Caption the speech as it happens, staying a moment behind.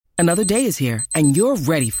Another day is here, and you're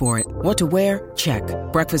ready for it. What to wear? Check.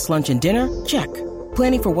 Breakfast, lunch, and dinner? Check.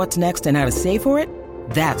 Planning for what's next and how to save for it?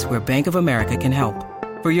 That's where Bank of America can help.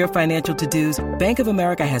 For your financial to-dos, Bank of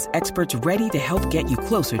America has experts ready to help get you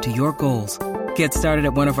closer to your goals. Get started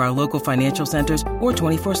at one of our local financial centers or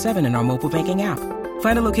 24/7 in our mobile banking app.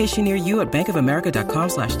 Find a location near you at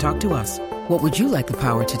bankofamerica.com/talktous. What would you like the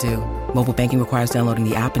power to do? Mobile banking requires downloading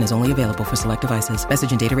the app and is only available for select devices. Message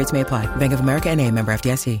and data rates may apply. Bank of America N.A., member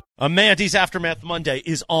FDIC. Mandy's Aftermath Monday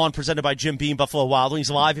is on, presented by Jim Beam, Buffalo Wild Wings,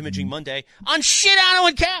 live imaging Monday on Shitano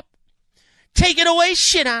and Cap. Take it away,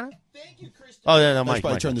 Shitano. Thank you, Christopher. Oh, no,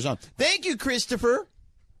 Mike. Turn this on. Thank you, Christopher.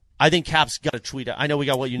 I think Cap's got to tweet it. I know we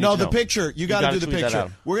got what you need to know. No, the picture. You got to do the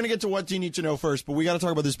picture. We're going to get to what you need to know first, but we got to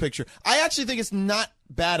talk about this picture. I actually think it's not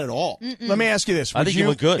bad at all. Let me ask you this. I think you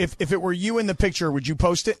look good. If it were you in the picture, would you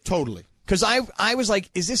post it? Totally. Because I was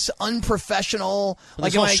like, is this unprofessional? Well,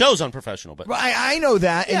 this whole show's unprofessional. But I know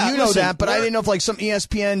that, and you know that, but I didn't know if like some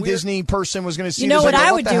ESPN Disney person was going to see. You know this. what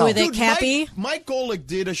I would do with it, Cappy? Mike Golick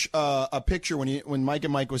did a picture when Mike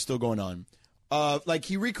and Mike was still going on. Like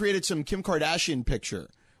he recreated some Kim Kardashian picture,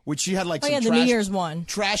 which she had like some the New Year's one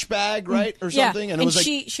trash bag, right, or something, and it was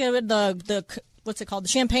she had the what's it called, the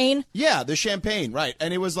champagne? Yeah, the champagne, right,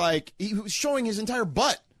 and it was like he was showing his entire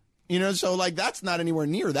butt. You know, so like that's not anywhere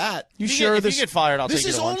near that. If you get fired, I'll take you to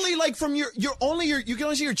This is lunch. only like from you can only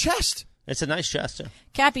see your chest. It's a nice chest, too.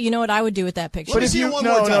 Cappy, you know what I would do with that picture? But if you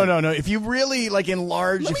no. If you really like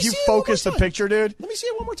enlarge, if you focus the picture, dude, let me see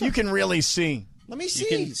it one more time. You can really see. Let me see. You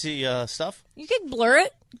can see stuff. You can blur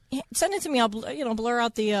it. Send it to me. I'll blur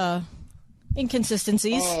out the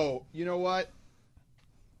inconsistencies. Oh, you know what?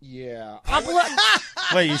 Yeah.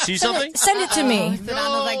 Wait, you see something? Send it to me.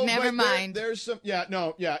 Sedano's like, never mind. There's some. Yeah.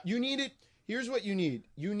 You need it. Here's what you need.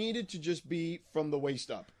 You need it to just be from the waist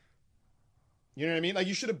up. You know what I mean? Like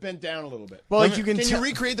you should have bent down a little bit. Well, like you can you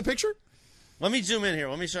recreate the picture? Let me zoom in here.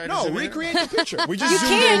 Let me show you. No, recreate the picture. We just you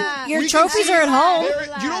can. Your trophies are at home.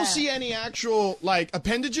 You don't see any actual like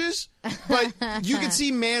appendages, but you can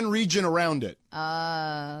see man region around it.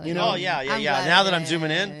 You know? Oh yeah. Now that I'm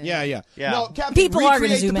zooming in. Yeah. No, Captain, people are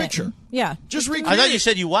going to zoom the picture. in. Yeah. Just recreate. I thought you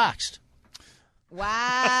said you waxed.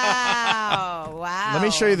 Wow. Let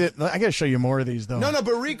me show you I got to show you more of these though. No,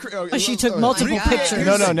 but recreate. She took multiple pictures.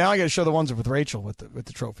 No. Now I got to show the ones with Rachel with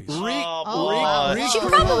the trophies. She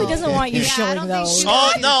probably doesn't want you showing those.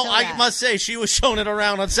 Oh no, I must say she was showing it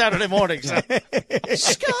around on Saturday mornings. Scott,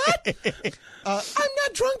 I'm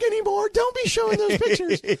not drunk anymore. Don't be showing those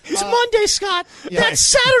pictures. It's Monday, Scott. Yeah. That's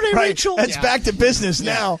Saturday, right. Rachel. That's back to business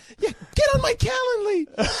now. Yeah, get on my Calendly.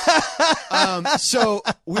 So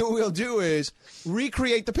what we'll do is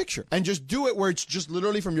recreate the picture and just do it where it's just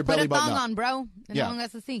literally from your belly button up. Put a thong on, bro. And no one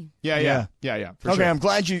gets to see. Yeah. Okay, sure. I'm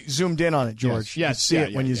glad you zoomed in on it, George. Yes, you see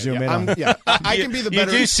it when you zoom in on it. I can be the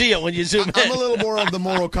better. You do see it when you zoom in. I'm a little more of the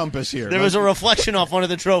moral compass here. There was a reflection off one of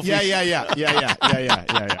the trophies. Yeah.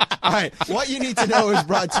 All right, what you need to know is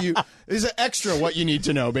brought to you. This is an extra what you need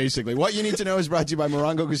to know, basically. What you need to know is brought to you by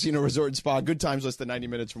Morongo Casino Resort and Spa. Good times, less than 90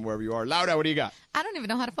 minutes from wherever you are. Lauda, what do you got? I don't even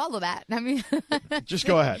know how to follow that. I mean, just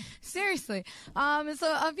go ahead. Seriously.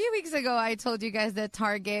 So a few weeks ago, I told you guys that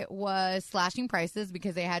Target was slashing prices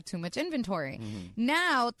because they had too much inventory. Mm-hmm.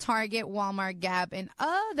 Now, Target, Walmart, Gap, and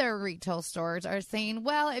other retail stores are saying,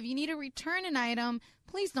 well, if you need to return an item,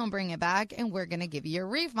 please don't bring it back, and we're going to give you a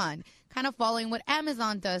refund. Kind of following what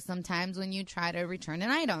Amazon does sometimes when you try to return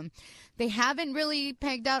an item. They haven't really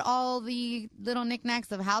pegged out all the little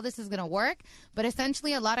knickknacks of how this is going to work, but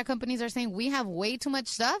essentially a lot of companies are saying we have way too much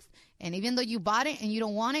stuff, and even though you bought it and you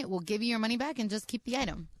don't want it, we'll give you your money back and just keep the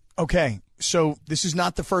item. Okay, so this is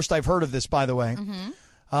not the first I've heard of this, by the way. Mm-hmm.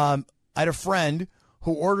 I had a friend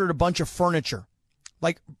who ordered a bunch of furniture.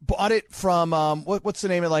 Like, bought it from, what's the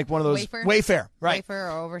name of, like, one of those? Wayfair, right.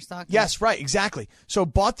 Wayfair or Overstock. Yes, right, exactly. So,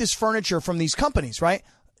 bought this furniture from these companies, right?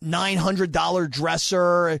 $900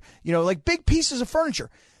 dresser, like big pieces of furniture.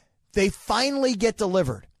 They finally get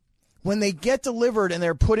delivered. When they get delivered and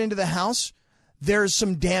they're put into the house, there's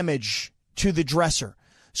some damage to the dresser.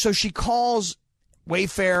 So, she calls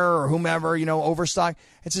Wayfair or whomever, Overstock,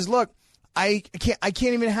 and says, look, I can't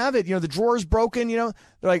even have it. The drawer's broken, They're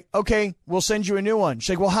like, okay, we'll send you a new one.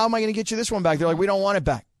 She's like, well, how am I going to get you this one back? They're like, we don't want it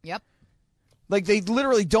back. Yep. Like, they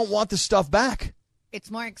literally don't want the stuff back. It's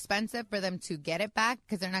more expensive for them to get it back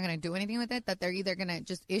because they're not going to do anything with it, that they're either going to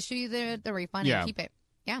just issue you the refund and keep it.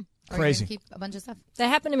 Yeah. Or crazy. Keep a bunch of stuff. That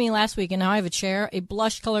happened to me last week, and now I have a chair, a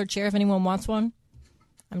blush-colored chair, if anyone wants one.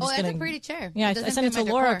 That's a pretty chair. Yeah, I sent it to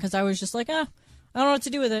Laura because I was just like, I don't know what to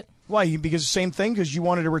do with it. Why? Because the same thing? Because you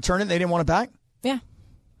wanted to return it and they didn't want it back? Yeah.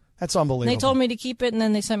 That's unbelievable. They told me to keep it, and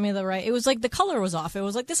then they sent me the right. It was like the color was off. It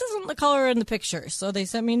was like, this isn't the color in the picture. So they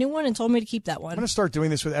sent me a new one and told me to keep that I'm one. going to start doing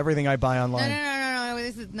this with everything I buy online. No.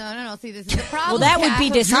 This is no. See, this is the problem. Well, that would be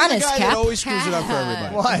Cap. dishonest, You're the guy Cap. that always screws it up for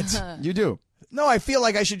everybody. What? You do. No, I feel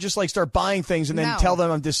like I should just like start buying things and then No. tell them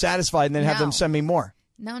I'm dissatisfied and then have No. them send me more.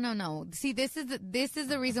 No. See, this is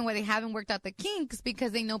the reason why they haven't worked out the kinks,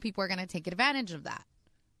 because they know people are going to take advantage of that.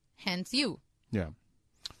 Hence, you. Yeah.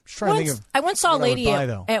 Just trying to think of I once saw a what I would lady buy, at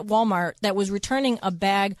though. Walmart that was returning a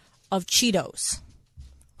bag of Cheetos.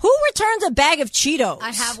 Who returns a bag of Cheetos?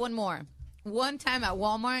 I have one more. One time at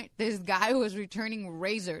Walmart, this guy was returning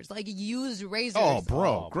razors, like used razors. Oh,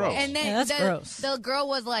 bro, gross. And then Yeah, that's gross. the girl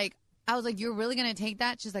was like, I was like, you're really going to take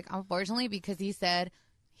that? She's like, unfortunately, because he said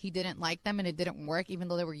he didn't like them and it didn't work, even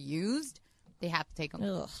though they were used, they have to take them.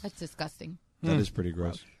 Ugh. That's disgusting. That is pretty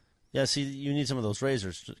gross. Yeah, see, you need some of those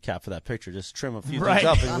razors, Cap, for that picture. Just trim a few Right.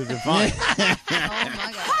 things up and we've been fine. Oh,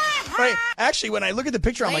 my God. Right. Actually, when I look at the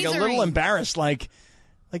picture, I'm like a little Lasering. embarrassed. Like,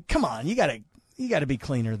 come on, you gotta be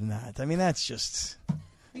cleaner than that. I mean, that's just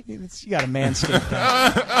you got to manscape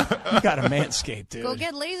that. You got to manscape, dude. Go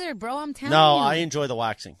get laser, bro. I'm telling No, you. I enjoy the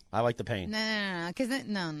waxing. I like the pain. No. Because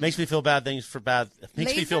no. Makes me feel bad things for bad.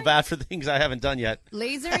 Makes me feel Laser? bad for things I haven't done yet.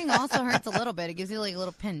 Lasering also hurts a little bit. It gives you like a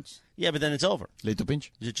little pinch. Yeah, but then it's over. Little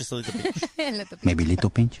pinch. Just a little bit. Maybe little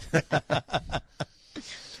pinch.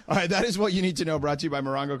 All right, that is what you need to know. Brought to you by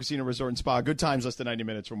Morongo Casino Resort and Spa. Good times, less than 90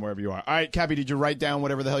 minutes from wherever you are. All right, Cappy, did you write down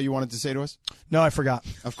whatever the hell you wanted to say to us? No, I forgot.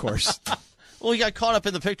 Of course. Well, you got caught up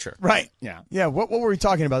in the picture. Right. Yeah. Yeah. What were we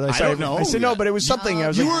talking about? I don't know. I said no, but it was something. I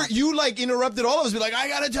was like, You interrupted all of us. Be like, I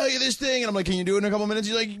got to tell you this thing. And I'm like, can you do it in a couple minutes?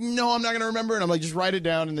 You're like, no, I'm not going to remember. And I'm like, just write it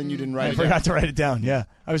down. And then you didn't write I it down. forgot to write it down. Yeah.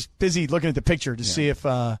 I was busy looking at the picture to see if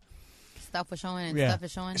Stuff was showing and stuff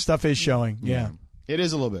is showing. stuff is showing. Yeah. It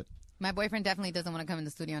is a little bit. My boyfriend definitely doesn't want to come in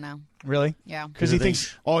the studio now. Really? Yeah. Because he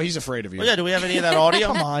thinks, Oh, he's afraid of you. Well, yeah, do we have any of that audio?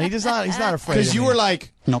 come on, he does not. He's not afraid. Because of you me. were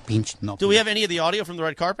like, No pinch, no Do we have any of the audio from the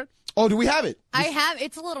red carpet? oh, do we have it? I have.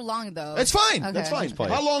 It's a little long, though. That's fine. Okay. That's fine. play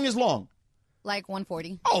it. How long is long? Like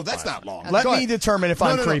 140. Oh, that's not long. Let Go me ahead. determine if No,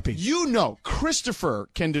 I'm no. creepy. You know. Christopher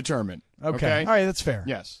can determine. Okay. All right, that's fair.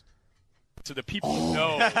 Yes. So the people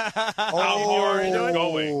know how hard you're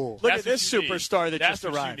going. Look That's at this what you need. superstar that That's just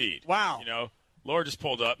what arrived. You need. Wow. You know, Laura just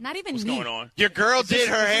pulled up. Not even What's me. going on? Your girl did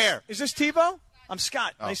her hair. Is this Tebo? I'm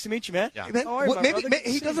Scott. Nice to meet you, man. Man, How are you, my maybe brother? Good to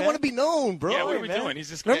he see doesn't you, want to be known, bro. Yeah, what are we man. doing? He's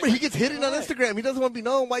just Remember, he gets hidden on Instagram. He doesn't want to be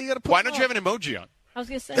known. Why you got to put? Why don't you have an emoji on? I was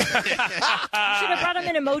going to say. Should have brought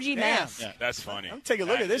him an emoji mask. Yeah, that's funny. I'm taking a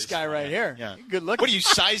look That at this is guy funny. right here. Yeah. Good look. What are you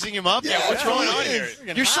sizing him up? Yeah, What's going on here?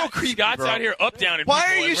 You're so creepy, Scott's bro. out here up, down, and Why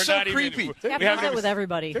people, are and you we're so not even- creepy? we You have to haven't do that even- with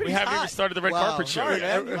everybody. We haven't even started the red carpet show. Sorry,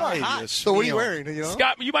 yet. man. You're hot. So what are you wearing? You know?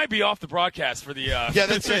 Scott, you might be off the broadcast for the Yeah,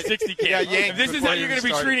 that's it. 360 cam. Yeah, yank if this is before how you you're going to be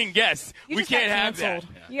started. treating guests, You we just got can't have that.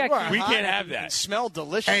 canceled. You got We hot. can't have It that. smells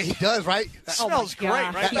delicious. Hey, he does, right? That smells great,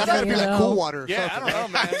 gosh. right? That's got to be like cool water. Or Yeah, I something.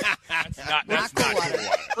 don't know, man. That's not cool cool water.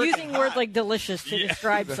 water. Using words like delicious to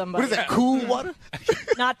describe somebody. What is that? Cool water?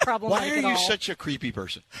 Not Why problematic are at you all. such a creepy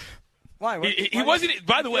person? Why? He wasn't.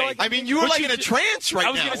 By the way, I mean, you were what like you in a ju- trance right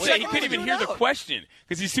I was now. going to What say are he you couldn't even doing hear the out? question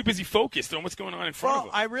because he's too busy focused on what's going on in front Well, of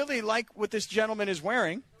him. I really like what this gentleman is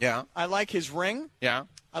wearing. Yeah, I like his ring. yeah,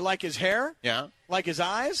 I like his hair. yeah, Like his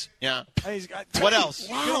eyes. yeah. And he's got, What else?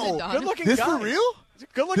 Wow, good looking This guy. for real?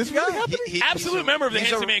 Good looking This really guy. happening? Absolute member of the he's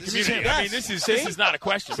Handsome a- Man this is community. him. I mean, this is not a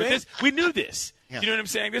question. But this we knew this. Yeah. You know what I'm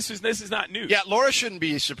saying? This is not new. Yeah, Laura shouldn't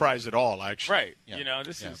be surprised at all. Actually, Right. Yeah. You know,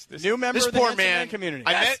 this is New member This of the poor Handsome man. community.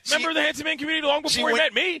 I Yes, met- member see- of the Handsome Man community long before he when-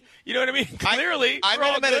 met me. You know what I mean? Clearly, I we're met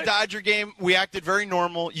all him at a good. Dodger game. We acted very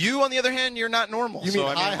normal. You, on the other hand, you're not normal. You so,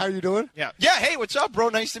 mean, I hi, how you doing? Yeah. Yeah. Hey, what's up, bro?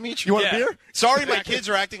 Nice to meet you. You want Yeah. a beer? Sorry, my Exactly. kids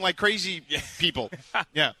are acting like crazy people.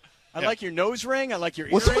 Yeah. I like your nose ring. I like your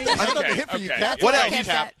What's up with earrings. that? I got Okay, the hit for you, okay. Cat. What I else, get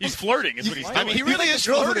Cap? that. He's flirting, is what he's doing. I mean, he really is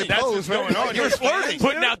girls with flirting. their That's clothes, what's going right? on. You're flirting.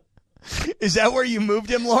 Putting out. Is that where you moved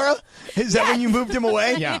him, Laura? Is that when you moved him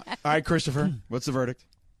away? Yeah. All right, Christopher. What's the verdict?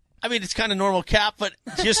 I mean, it's kind of normal, Cap, but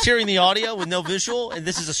just hearing the audio with no visual, and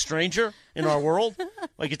this is a stranger in our world,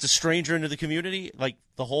 like it's a stranger into the community, like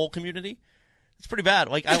the whole community. It's pretty bad.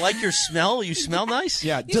 Like, I like your smell. You smell nice.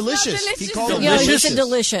 Yeah, delicious. delicious. He called it Yeah, he delicious. said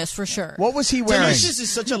delicious for sure. What was he wearing? Delicious is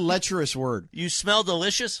such a lecherous word. You smell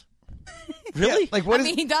delicious. Really? Like I what?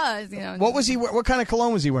 mean, he does. You know. What was he? What kind of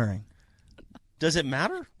cologne was he wearing? Does it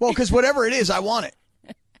matter? Well, because whatever it is, I want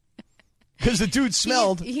it. Because the dude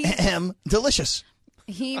smelled He- delicious.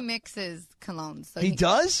 He mixes colognes. So He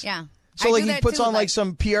does? Yeah. So I like do he that puts too, on like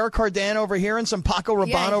some Pierre Cardin over here and some Paco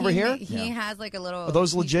Rabanne over here. He has like a little. Are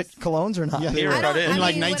those legit colognes or not? Yeah, they Here, were got it. in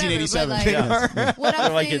like whatever, 1987. but, like, They are. What They're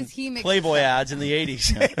I'm like saying in is he makes Playboy ads in the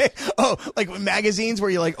 80s. Oh, like magazines where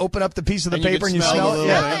you like open up the piece of the And you paper can and you smell smell the it.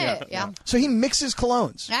 little- Yeah. Yeah. So he mixes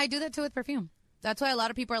colognes. I do that too with perfume. That's why a lot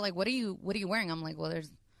of people are like, "What are you wearing?" I'm like, "Well, there's."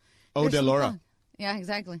 Oh, there's De some Laura. cologne. Yeah,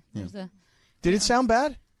 exactly. There's a. Did it sound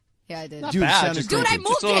bad? Yeah, I did. Dude, bad, sounded just- Dude, I creepy. moved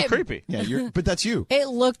It's a little him. creepy. Yeah, but that's you. It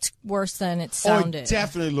looked worse than it Oh, sounded. it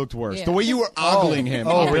definitely looked worse. Yeah. The way you were ogling him.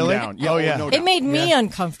 Oh, up and really? down. Oh, yeah. No It doubt. made me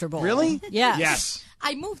uncomfortable. Really? Yes. Yes.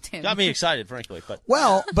 I moved him. Got me excited, frankly. But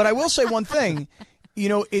Well, but I will say one thing. You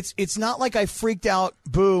know, it's not like I freaked out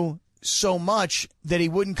Boo so much that he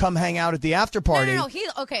wouldn't come hang out at the after party. No.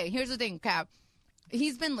 Okay, here's the thing, Cap.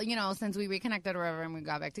 He's been, since we reconnected or whatever and we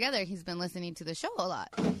got back together, he's been listening to the show a lot.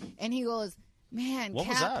 And he goes, man, what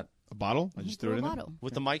Cap. was that? A bottle? I He just threw it in a there. bottle.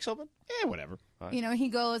 With the mics open? Yeah, whatever. He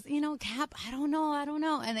goes, Cap, I don't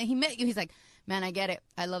know. And then he met you. He's like, man, I get it.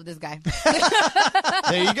 I love this guy.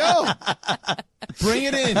 There you go. Bring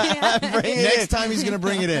it in. Bring it Next in. time he's going to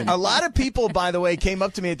bring it in. A lot of people, by the way, came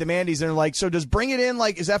up to me at the Mandy's and they're like, so does Bring It In,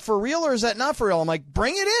 like, is that for real or is that not for real? I'm like,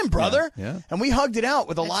 bring it in, brother. Yeah. And we hugged it out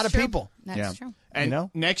with a That's lot of true. people. That's true. And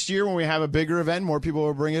next year when we have a bigger event, more people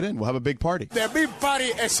will bring it in. We'll have a big party. The big party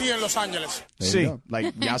is here in Los Angeles. There See. you go.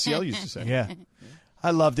 Like Yasiel used to say. Yeah.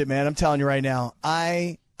 I loved it, man. I'm telling you right now.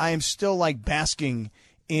 I am still like basking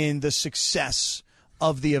in the success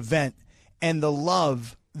of the event and the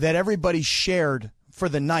love that everybody shared for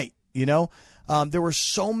the night, There were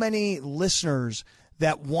so many listeners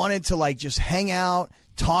that wanted to like just hang out,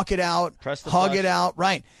 talk it out, Press the hug flesh. it out,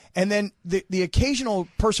 right? And then the occasional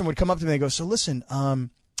person would come up to me and go, "So listen,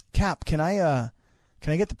 Cap, can I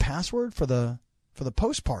get the password for the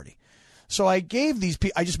post party?" So I gave these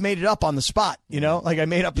people. I just made it up on the spot, like I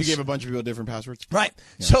made up. You gave a bunch of people different passwords? Right.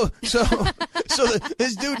 Yeah. So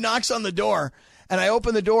this dude knocks on the door, and I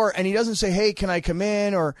open the door, and he doesn't say, "Hey, can I come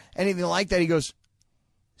in?" or anything like that. He goes,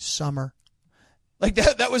 "Summer." Like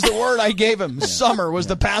that was the word I gave him. Yeah. Summer was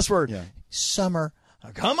the password. Yeah. Summer.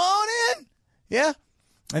 Come on in. Yeah.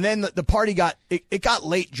 And then the party got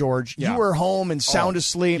late, George. Yeah. You were home and sound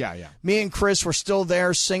asleep. Yeah. Me and Chris were still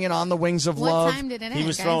there singing On the Wings of Love. What time did it end, He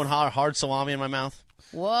was guys? throwing hard salami in my mouth.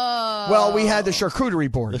 Whoa. Well, we had the charcuterie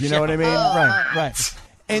board. You know what I mean? Right.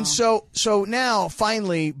 And so now,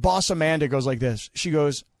 finally, Boss Amanda goes like this. She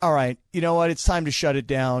goes, all right, you know what? It's time to shut it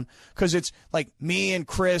down. Because it's like me and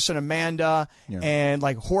Chris and Amanda and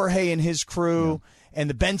like Jorge and his crew and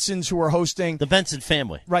the Bensons who are hosting. The Benson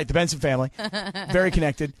family. Right, the Benson family. Very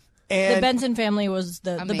connected. And The Benson family was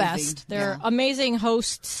the Amazing. best. They're amazing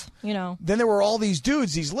hosts, Then there were all these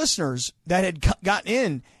dudes, these listeners that had gotten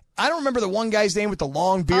in. I don't remember the one guy's name with the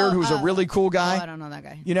long beard who was a really cool guy. I don't know that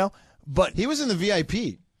guy. But he was in the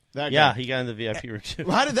VIP. That Yeah, guy. he got in the VIP room too.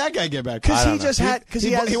 Well, how did that guy get back? Because he just had, because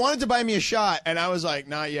he he wanted to buy me a shot, and I was like,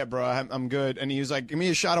 "Not yet, bro. I'm good." And he was like, "Give me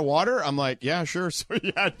a shot of water." I'm like, "Yeah, sure." So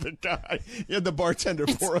he had the bartender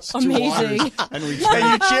pour us amazing. 2 waters, and we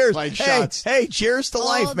and you cheers. like hey, shots. hey, cheers to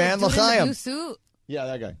life, the man. dude in the L'chaim. blue suit. Yeah,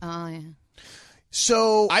 that guy. Oh yeah.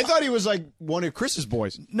 So I thought he was like one of Chris's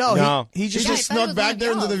boys. no, he He just just I thought it snuck was back one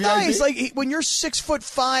there of into the y'all. VIP. no, he's like when you're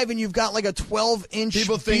 6'5" and you've got like a 12-inch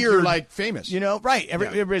People think beard, you're like famous. right?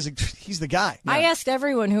 Everybody's like, he's the guy. I asked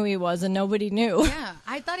everyone who he was, and nobody knew. Yeah,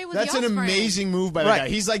 I thought it was. That's an y'all's friend. amazing move by the Right. guy.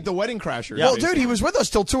 He's like the wedding crasher. Well, dude, he was with us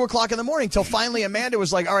till 2:00 in the morning. Till finally, Amanda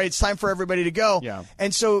was like, "All right, it's time for everybody to go." Yeah.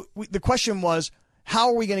 And so the question was, how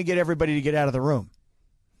are we going to get everybody to get out of the room?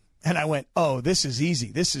 And I went, "Oh, this is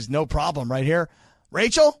easy. This is no problem right here,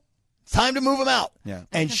 Rachel. It's time to move him out." Yeah.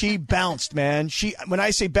 And she bounced, man. When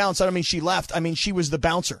I say bounce, I don't mean she left. I mean she was the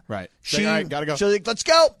bouncer. Right. She All right, gotta go. She was like, let's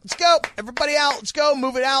go, everybody out, let's go,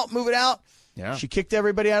 move it out. Yeah. She kicked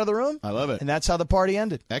everybody out of the room. I love it. And that's how the party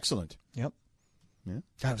ended. Excellent. Yep. Yeah.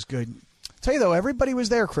 That was good. Tell you though, everybody was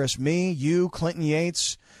there, Chris. Me, you, Clinton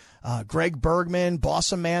Yates, Greg Bergman,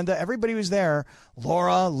 Boss Amanda. Everybody was there.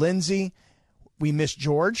 Laura, Lindsay. We missed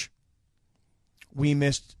George. We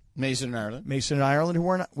missed Mason and Ireland, who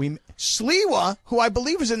were not. Sliwa, who I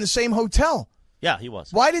believe was in the same hotel. Yeah, he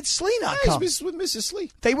was. Why did Slee not come? He's with Mrs. Slee.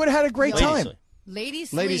 They would have had a great Lady time. Slee. Lady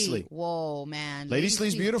Slee. Lady Slee. Whoa, man. Lady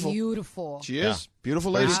Slee's Slee's beautiful. Beautiful. She is. Yeah.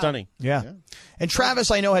 Beautiful Very lady. stunning. Yeah. And Travis,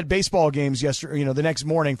 I know, had baseball games yesterday, the next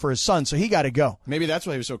morning for his son, so he got to go. Maybe that's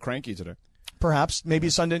why he was so cranky today. Perhaps. Maybe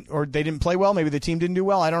his son didn't, or they didn't play well. Maybe the team didn't do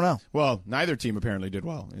well. I don't know. Well, neither team apparently did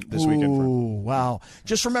well this weekend. Ooh, wow.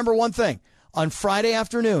 Just remember one thing. On Friday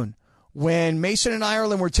afternoon, when Mason and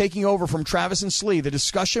Ireland were taking over from Travis and Slee, the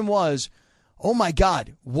discussion was, oh, my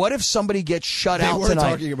God, what if somebody gets shut They out were tonight?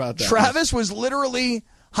 talking about that. Travis was literally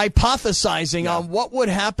hypothesizing on what would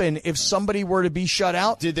happen if somebody were to be shut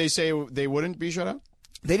out. Did they say they wouldn't be shut out?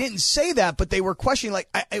 They didn't say that, but they were questioning.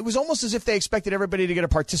 It was almost as if they expected everybody to get a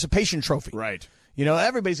participation trophy. Right.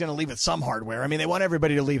 Everybody's going to leave with some hardware. I mean, they want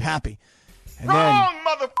everybody to leave happy. And Wrong,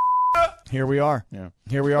 mother. here we are. Yeah.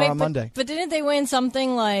 Here we are on Monday. But didn't they win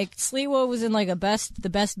something like Sliwa was in like the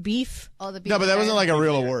best beef? Oh, the No, but that wasn't like a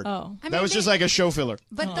real award. Oh. That was just like a show filler.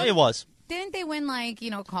 But It was. didn't they win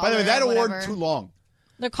caller? By the way, that or award whatever? too long.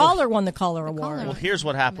 The caller won the caller award. Well, here's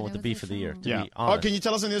what happened with the beef of the year. To be honest. Can you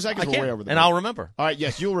tell us in the second? I We're can, way over the and break. I'll remember. All right,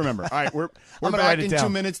 yes, you'll remember. All right, we're gonna back write it in down. 2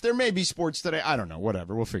 minutes. There may be sports today. I don't know.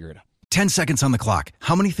 Whatever. We'll figure it out. 10 seconds on the clock.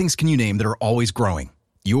 How many things can you name that are always growing?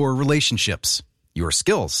 Your relationships, your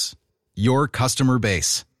skills, your customer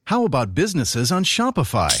base. How about businesses on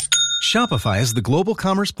Shopify? Shopify is the global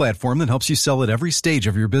commerce platform that helps you sell at every stage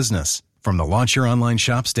of your business. From the launch your online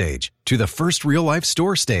shop stage to the first real-life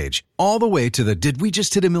store stage, all the way to the did we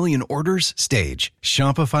just hit a million orders stage,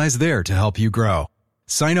 Shopify's there to help you grow.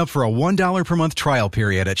 Sign up for a $1 per month trial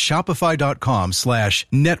period at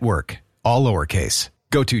shopify.com/network, all lowercase.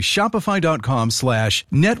 Go to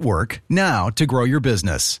shopify.com/network now to grow your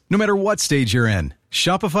business, no matter what stage you're in.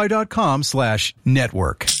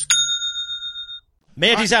 Shopify.com/network.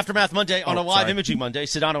 Mandy's Aftermath Monday on a live imaging Monday.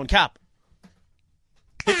 Sedano and Cap.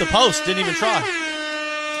 Hit the post. Didn't even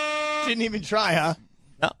try. Didn't even try, huh?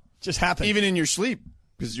 No. Just happened. Even in your sleep,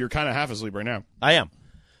 because you're kind of half asleep right now. I am.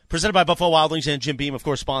 Presented by Buffalo Wild Wings and Jim Beam, of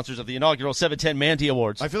course, sponsors of the inaugural 710 Mandy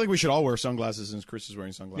Awards. I feel like we should all wear sunglasses since Chris is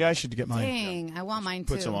wearing sunglasses. Yeah, I should get mine. Dang, I want mine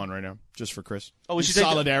too. Put some on right now, just for Chris. Oh, we should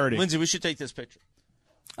solidarity. Lindsay, we should take this picture.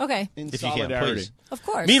 Okay. In If you can, solidarity. please. Of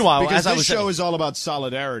course. Meanwhile, Because as I this was show saying, is all about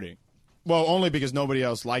solidarity. Well, only because nobody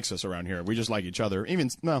else likes us around here. We just like each other.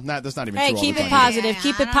 That's not even Hey, true. keep all it the time. positive.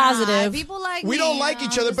 Keep it positive. People like We me, don't like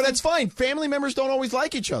each other, but just it's fine. Family members don't always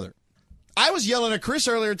like each other. I was yelling at Chris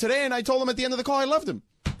earlier today, and I told him at the end of the call I loved him.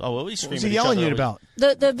 oh, well, we What scream was at he each yelling other at you always.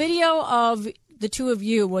 about? The video of the two of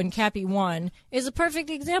you when Cappy won is a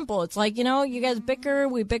perfect example. It's like, you guys bicker,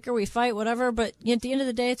 we fight, whatever, but at the end of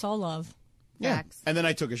the day, it's all love. Yeah. And then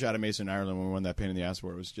I took a shot at Mason Ireland when we won that pain in the ass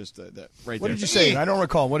war. It was just that right What there. did you say? I don't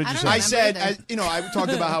recall. What did you say? I said, I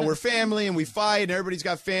talked about how we're family and we fight and everybody's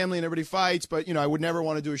got family and everybody fights, but, I would never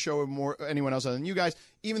want to do a show with anyone else other than you guys,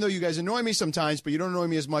 even though you guys annoy me sometimes, but you don't annoy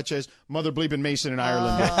me as much as Mother Bleeping Mason and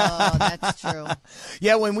Ireland did. Oh, that's true.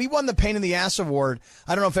 Yeah, when we won the Pain in the Ass Award,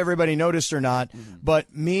 I don't know if everybody noticed or not,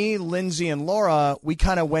 but me, Lindsay, and Laura, we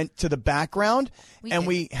kind of went to the background, and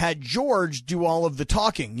we had George do all of the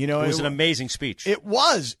talking. It was an amazing speech. It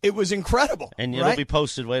was. It was incredible. And it'll be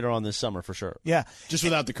posted later on this summer for sure. Yeah. Just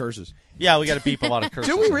without the curses. Yeah, we got to beep a lot of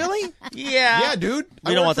curses. Do we really? Yeah. Yeah, dude.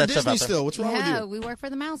 We I don't work want for that stuff Disney out there. still. What's wrong with you? We work for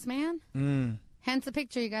the mouse, man. Hence the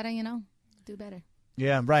picture. You gotta, do better.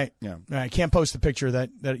 Yeah, right. Yeah. I can't post the picture that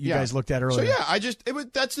you guys looked at earlier. So, yeah,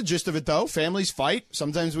 that's the gist of it, though. Families fight.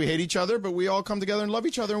 Sometimes we hate each other, but we all come together and love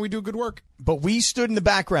each other, and we do good work. But we stood in the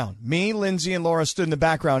background. Me, Lindsay, and Laura stood in the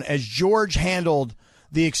background as George handled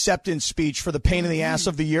the acceptance speech for the Pain in the Ass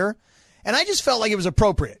of the Year. And I just felt like it was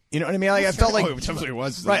appropriate. You know what I mean? Like, I felt like it definitely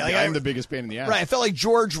was. Right, like, I'm the biggest pain in the ass. Right. I felt like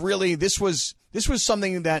George really. This was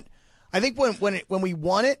something that I think when we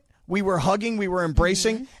won it, we were hugging, we were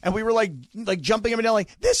embracing, and we were like jumping up and down,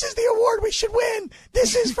 like, this is the award we should win.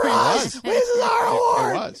 This is for us. This is our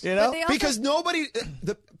award. It was. Because nobody,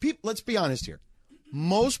 let's be honest here.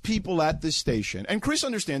 Most people at this station, and Chris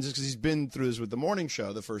understands this because he's been through this with the morning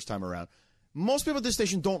show the first time around. Most people at this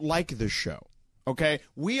station don't like this show. Okay,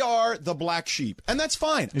 we are the black sheep, and that's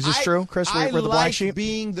fine. Is this true, Chris? We're the black sheep?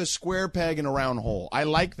 Being the square peg in a round hole. I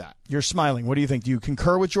like that. You're smiling. What do you think? Do you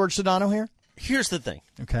concur with George Sedano here? Here's the thing.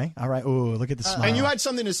 Okay. All right. Ooh, look at the smile. And you had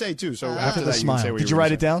something to say too. So after the that, smile. you can say what Did you you were write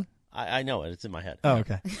gonna it say. down? I know it. It's in my head. Oh,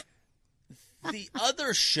 okay. The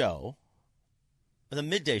other show, the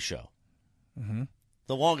midday show,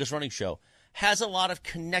 the longest running show, has a lot of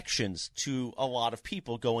connections to a lot of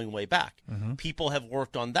people going way back. People have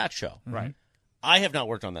worked on that show. Right. I have not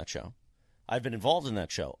worked on that show. I've been involved in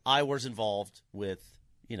that show. I was involved with,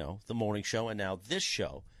 the morning show and now this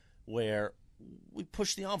show where we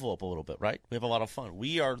push the envelope a little bit, right? We have a lot of fun.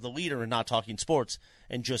 We are the leader in not talking sports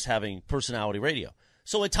and just having personality radio.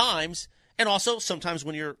 So at times, and also sometimes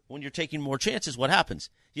when you're taking more chances, what happens?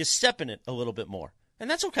 You step in it a little bit more. And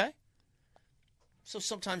that's okay. So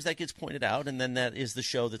sometimes that gets pointed out, and then that is the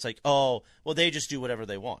show that's like, oh, well, they just do whatever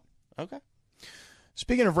they want. Okay.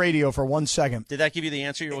 Speaking of radio for 1 second. Did that give you the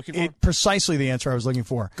answer you're looking for? Precisely the answer I was looking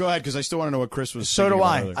for. Go ahead, because I still want to know what Chris was So thinking do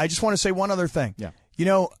about I. earlier. I just want to say one other thing. Yeah.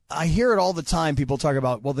 I hear it all the time. People talk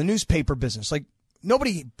about, the newspaper business. Like,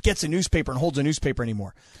 nobody gets a newspaper and holds a newspaper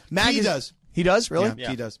anymore. He does. He does, really? Yeah,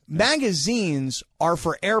 he does. Magazines are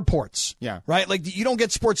for airports. Yeah. Right? Like, you don't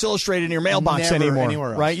get Sports Illustrated in your mailbox Never anymore. anywhere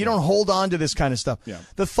else, right? You yeah. don't hold on to this kind of stuff. Yeah.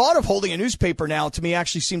 The thought of holding a newspaper now, to me,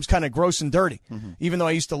 actually seems kind of gross and dirty, even though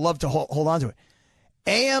I used to love to hold on to it.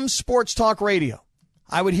 AM sports talk radio.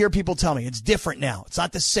 I would hear people tell me it's different now. It's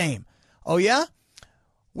not the same. Oh, yeah?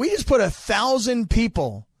 We just put 1,000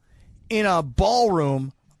 people in a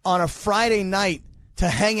ballroom on a Friday night to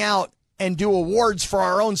hang out and do awards for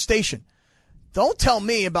our own station. Don't tell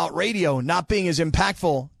me about radio not being as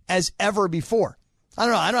impactful as ever before. I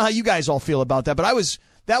don't know how you guys all feel about that, but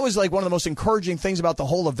that was like one of the most encouraging things about the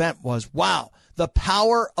whole event was, wow, the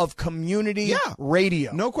power of community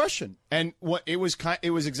radio. No question. And it was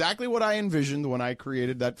exactly what I envisioned when I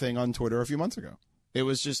created that thing on Twitter a few months ago. It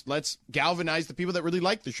was just, let's galvanize the people that really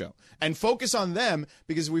like the show and focus on them,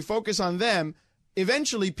 because if we focus on them,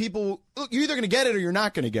 eventually people, you're either going to get it or you're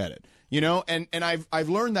not going to get it. You know, and I've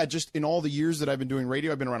learned that just in all the years that I've been doing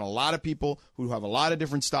radio. I've been around a lot of people who have a lot of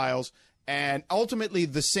different styles, and ultimately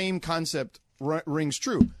the same concept rings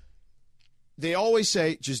true. They always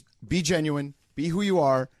say, just be genuine, be who you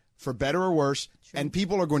are, for better or worse, and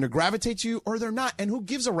people are going to gravitate to you or they're not. And who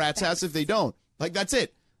gives a rat's ass if they don't? Like, that's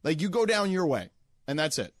it. Like, you go down your way, and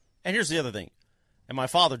that's it. And here's the other thing. And my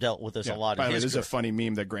father dealt with this a lot. By the way, this is a funny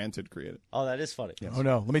meme that Granted created. Oh, that is funny. Yes. Oh,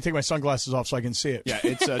 no. Let me take my sunglasses off so I can see it. Yeah,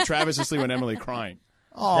 it's Travis and Sliwa and Emily crying.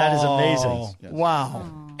 Oh, that is amazing. Yes.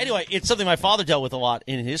 Wow. Anyway, it's something my father dealt with a lot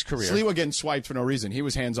in his career. Sliwa getting swiped for no reason. He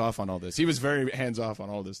was hands off on all this. He was very hands off on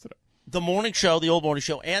all this today. The morning show, the old morning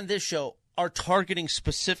show, and this show are targeting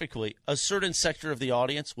specifically a certain sector of the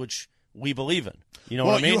audience, which we believe in. You know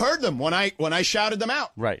what I mean? You heard them when I shouted them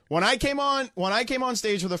out. Right. When I came on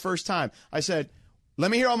stage for the first time, I said,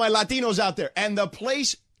 "Let me hear all my Latinos out there," and the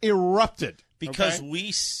place erupted because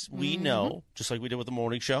we know, just like we did with the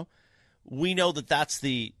morning show, we know that's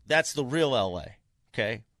the real LA.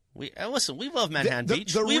 Okay, listen, we love Manhattan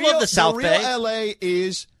Beach. We love the South Bay. The real LA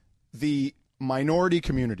is the minority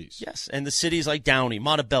communities. Yes, and the cities like Downey,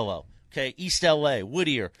 Montebello, okay, East LA,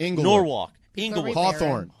 Whittier, Inglewood. Norwalk, Inglewood,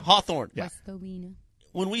 Hawthorne. Yeah.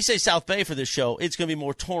 When we say South Bay for this show, it's going to be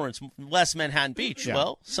more Torrance, less Manhattan Beach. Yeah.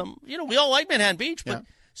 Well, we all like Manhattan Beach, but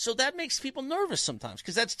so that makes people nervous sometimes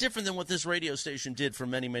because that's different than what this radio station did for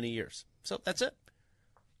many, many years. So that's it.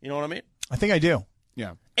 You know what I mean? I think I do.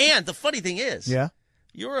 Yeah. And the funny thing is, yeah,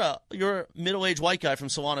 you're a middle-aged white guy from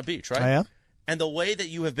Solana Beach, right? I am. And the way that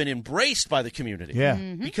you have been embraced by the community,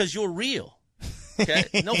 because you're real. Okay,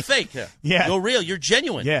 no fake here. Yeah, you're real. You're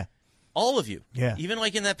genuine. Yeah. All of you. Yeah. Even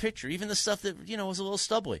like in that picture, even the stuff that, was a little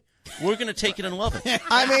stubbly. We're going to take it and love it.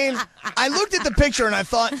 I mean, I looked at the picture and I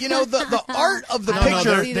thought, the art of the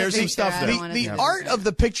picture. There's some stuff there. The art of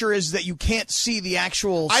the picture is that you can't see the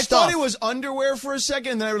actual stuff. I thought it was underwear for a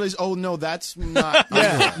second, and then I realized, oh, no, that's not.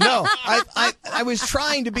 Yeah, no. I was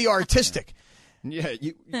trying to be artistic. Yeah,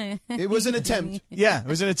 it was an attempt. Yeah, it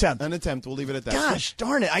was an attempt. An attempt. We'll leave it at that. Gosh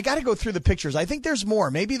darn it. I got to go through the pictures. I think there's more.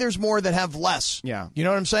 Maybe there's more that have less. Yeah. You know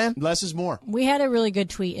what I'm saying? Less is more. We had a really good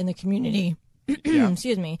tweet in the community,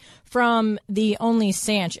 excuse me, from the Only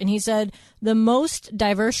Sanch. And he said, the most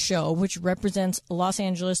diverse show, which represents Los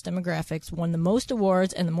Angeles demographics, won the most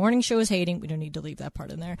awards, and the morning show is hating. We don't need to leave that part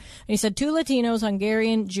in there. And he said, 2 Latinos,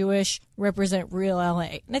 Hungarian, Jewish, represent real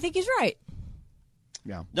LA. And I think he's right.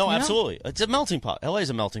 Yeah. No, absolutely. It's a melting pot. LA is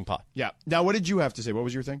a melting pot. Yeah. Now, what did you have to say? What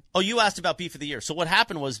was your thing? Oh, you asked about Beef of the Year. So what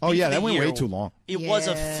happened was, Beef that of the went Year, way too long. It was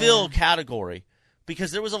a fill category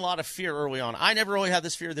because there was a lot of fear early on. I never really had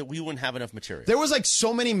this fear that we wouldn't have enough material. There was like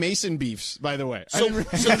so many Mason beefs, by the way. So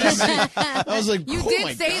I was like, you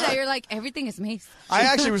did say that. You're like, everything is Mason. I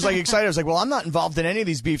actually was like excited. I was like, well, I'm not involved in any of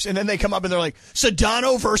these beefs. And then they come up and they're like,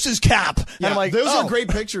 Sedano versus Cap. And I'm like, those are great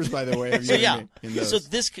pictures, by the way. So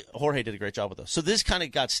this Jorge did a great job with those. So this kind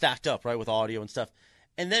of got stacked up, right, with audio and stuff.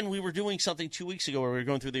 And then we were doing something 2 weeks ago where we were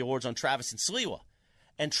going through the awards on Travis and Sliwa.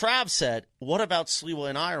 And Trav said, what about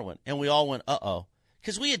Sliwa in Ireland? And we all went, uh-oh.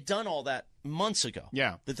 Because we had done all that months ago.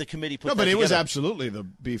 Yeah. That the committee put No, but that it was together. absolutely the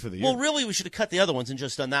Beef of the Year. Well, really, we should have cut the other ones and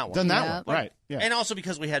just done that one. Done that one, right. Yeah. And also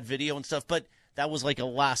because we had video and stuff, but that was like a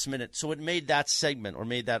last minute. So it made that segment or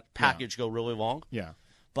made that package go really long. Yeah.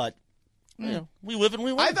 But, we live and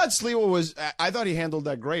we learn. I thought Sliwa I thought he handled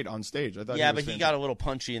that great on stage. I thought he got a little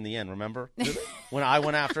punchy in the end, remember? When I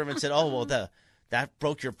went after him and said, oh, well, that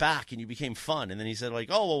broke your back and you became fun. And then he said, like,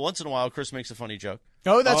 oh, well, once in a while, Chris makes a funny joke.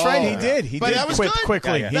 Oh, that's right. He did. He But did that was quit good.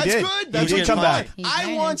 quickly. Yeah, He That's did. good. That's he did what come you back. want.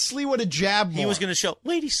 I want Sliwa to jab more. He was going to show,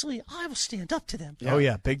 Lady Slee, I will stand up to them. Oh,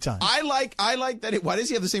 yeah, big time. I like that. Why does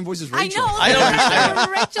he have the same voice as I Rachel? know. I don't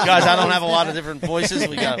understand. Rachel Guys, I don't knows. have a lot of different voices.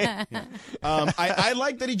 We got. I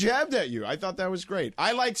like that he jabbed at you. I thought that was great.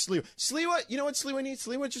 I like Sliwa. Sliwa, you know what Sliwa needs?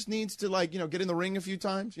 Sliwa just needs to get in the ring a few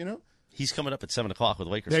times. He's coming up at 7:00 with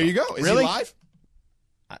Lakers. There you go. Is Really? he live?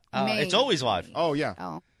 It's always live. Oh yeah.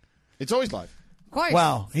 Oh. It's always live. Of course.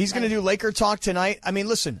 Wow, he's going to do Laker talk tonight. I mean,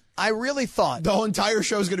 listen, I really thought The whole entire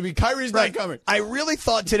show is going to be Kyrie's not coming. I really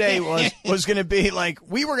thought today was going to be like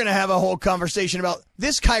we were going to have a whole conversation about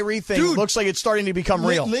this Kyrie thing. Dude, looks like it's starting to become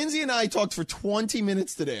real. Lindsay and I talked for 20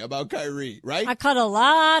 minutes today about Kyrie, right? I cut a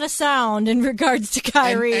lot of sound in regards to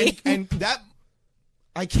Kyrie. And that,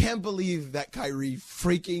 I can't believe that Kyrie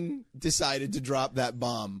freaking decided to drop that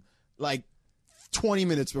bomb like 20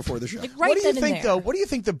 minutes before the show. Right what do you then and think, there. though? What do you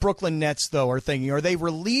think the Brooklyn Nets, though, are thinking? Are they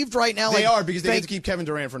relieved right now? They Like, are because they get to keep Kevin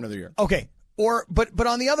Durant for another year. Okay, but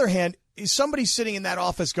on the other hand, is somebody sitting in that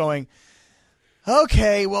office going,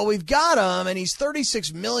 okay, well, we've got him, and he's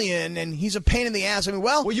 $36 million, and he's a pain in the ass. I mean,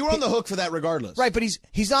 well, you were on the hook for that regardless, right? But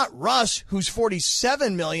he's not Russ, who's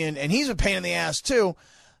 $47 million, and he's a pain in the ass too.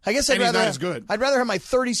 I guess I'd And he's rather not as good. I'd rather have my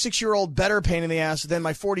 36-year-old better pain in the ass than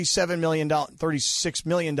my $36 million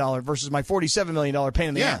versus my $47 million pain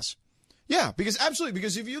in the ass. Yeah, because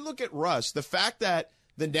if you look at Russ, the fact that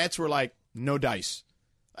the Nets were like, no dice,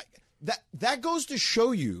 that goes to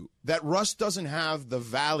show you that Russ doesn't have the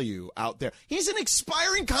value out there. He's an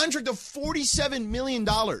expiring contract of $47 million.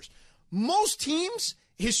 Most teams,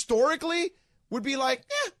 historically, would be like,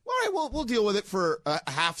 all right, we'll deal with it for a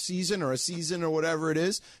half season or a season or whatever it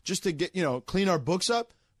is, just to get, clean our books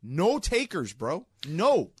up. No takers, bro.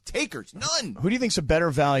 No takers. None. Who do you think's a better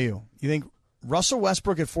value? You think Russell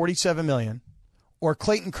Westbrook at $47 million or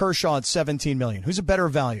Clayton Kershaw at $17 million? Who's a better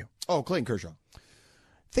value? Oh, Clayton Kershaw.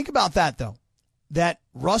 Think about that, though, that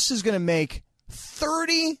Russ is going to make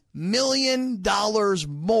 $30 million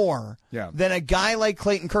more than a guy like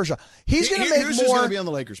Clayton Kershaw. He's going to make Here's more. who's going to be on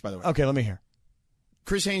the Lakers, by the way. Okay, let me hear.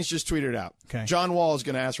 Chris Haynes just tweeted it out. Okay. John Wall is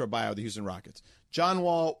going to ask for a buyout of the Houston Rockets. John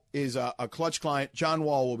Wall is a clutch client. John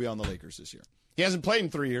Wall will be on the Lakers this year. He hasn't played in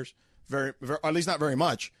 3 years, very, at least not very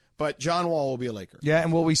much, but John Wall will be a Laker. Yeah,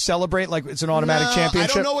 and will we celebrate like it's an automatic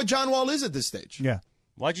championship? I don't know what John Wall is at this stage. Yeah.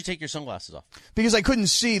 Why'd you take your sunglasses off? Because I couldn't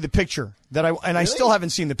see the picture I still haven't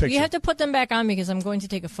seen the picture. You have to put them back on because I'm going to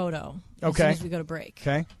take a photo as soon as we go to break.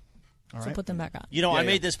 Okay. All so right. put them back on. I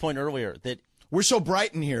made this point earlier that we're so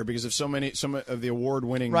bright in here because of some of the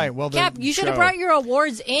award-winning. Right. Well, Cap, you should have brought your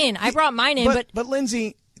awards in. I brought mine in, but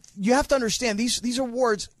Lindsay, you have to understand these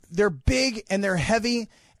awards. They're big and they're heavy.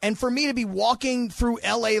 And for me to be walking through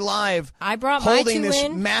LA Live, I brought my holding two this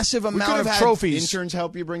in. massive We could amount have of had trophies. interns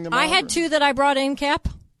help you bring them. I over. had 2 that I brought in, Cap.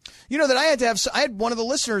 You know that I had one of the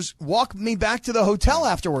listeners walk me back to the hotel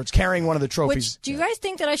afterwards carrying one of the trophies. Do you guys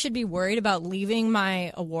think that I should be worried about leaving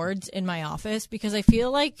my awards in my office? Because I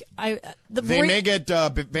feel like they may get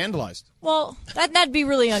vandalized. Well, that'd be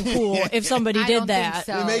really uncool if somebody did that.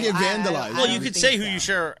 They may get vandalized. Well, you could say who you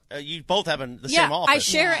share. You both have the same office. I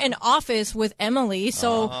share an office with Emily,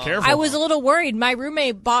 so Careful. I was a little worried. My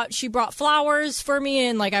roommate brought flowers for me,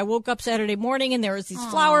 and I woke up Saturday morning and there was these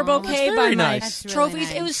flower bouquet That's by very my nice. trophies. Really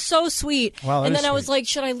nice. It was so sweet. Wow, that and is then I was sweet. like,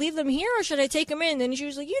 should I leave them here or should I take them in? And she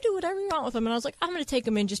was like, you do whatever you want with them. And I was like, I'm going to take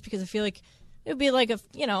them in just because I feel like it would be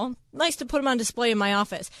nice to put them on display in my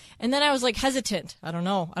office. And then I was hesitant. I don't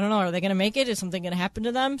know. Are they going to make it? Is something going to happen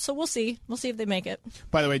to them? So we'll see. We'll see if they make it.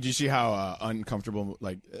 By the way, do you see how uncomfortable?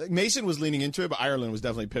 Mason was leaning into it, but Ireland was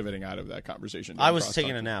definitely pivoting out of that conversation. I was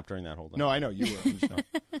taking a nap during that whole thing. No, I know you were.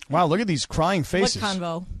 Wow, look at these crying faces. What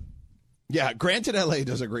convo? Yeah, granted, LA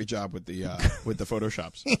does a great job with the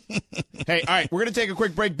photoshops. Hey, all right, we're going to take a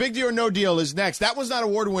quick break. Big Deal or No Deal is next. That was not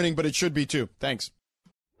award-winning, but it should be, too. Thanks.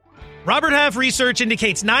 Robert Half research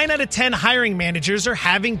indicates 9 out of 10 hiring managers are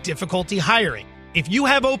having difficulty hiring. If you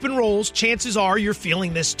have open roles, chances are you're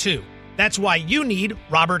feeling this too. That's why you need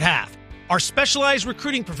Robert Half. Our specialized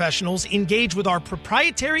recruiting professionals engage with our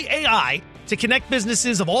proprietary AI to connect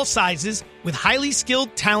businesses of all sizes with highly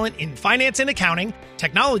skilled talent in finance and accounting,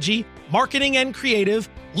 technology, marketing and creative,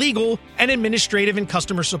 legal, and administrative and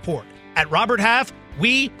customer support. At Robert Half,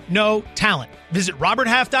 we know talent. Visit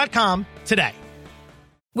roberthalf.com today.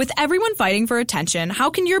 With everyone fighting for attention, how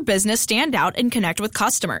can your business stand out and connect with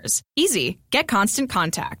customers? Easy. Get Constant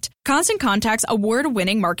Contact. Constant Contact's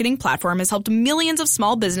award-winning marketing platform has helped millions of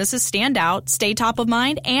small businesses stand out, stay top of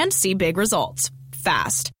mind, and see big results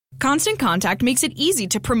fast. Constant Contact makes it easy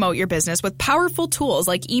to promote your business with powerful tools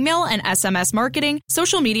like email and SMS marketing,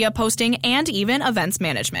 social media posting, and even events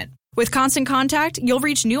management. With Constant Contact, you'll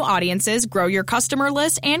reach new audiences, grow your customer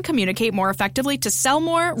list, and communicate more effectively to sell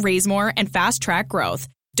more, raise more, and fast-track growth.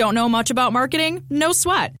 Don't know much about marketing? No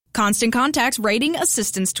sweat. Constant Contact's writing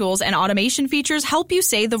assistance tools and automation features help you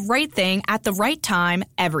say the right thing at the right time,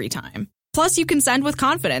 every time. Plus, you can send with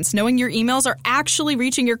confidence, knowing your emails are actually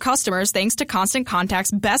reaching your customers thanks to Constant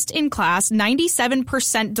Contact's best-in-class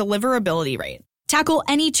 97% deliverability rate. Tackle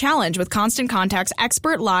any challenge with Constant Contact's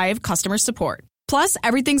expert live customer support. Plus,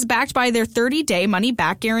 everything's backed by their 30-day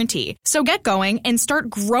money-back guarantee. So get going and start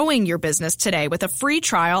growing your business today with a free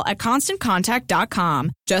trial at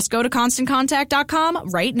ConstantContact.com. Just go to ConstantContact.com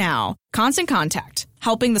right now. Constant Contact,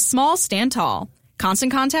 helping the small stand tall.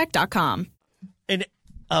 ConstantContact.com. And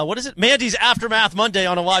what is it? Mandy's Aftermath Monday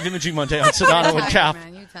on a live imaging Monday on Sedano and Cap.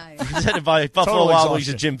 Presented by Buffalo Wild Wings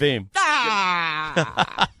and Jim Beam.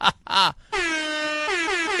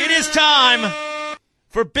 It is time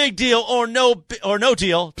for Big Deal or No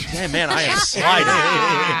Deal. Damn, man, I am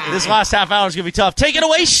sliding. This last half hour is going to be tough. Take it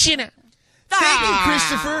away, Sheena. Thank you,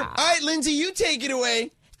 Christopher. All right, Lindsay, you take it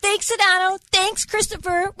away. Thanks, Sedano. Thanks,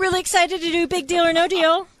 Christopher. Really excited to do Big Deal or No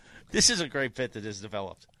Deal. This is a great bit that is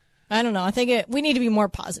developed. I don't know. I think we need to be more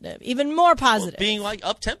positive. Even more positive. Well, being like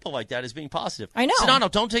up-tempo like that is being positive. I know.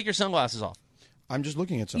 Sedano, don't take your sunglasses off. I'm just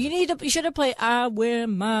looking at something. You should have played I Wear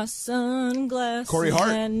My Sunglasses Corey Hart.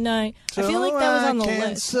 at night. So I feel like that was on the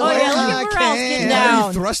list. So Oh, yeah, look at Morales getting Why are down.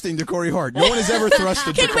 you thrusting to Corey Hart? No one has ever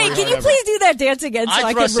thrusted to Corey Hart. Can you ever. please do that dance again so I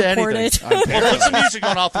can thrust to report anything. it? Well, put some music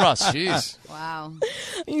on, I'll thrust. Jeez. Wow.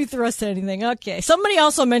 You thrust to anything. Okay. Somebody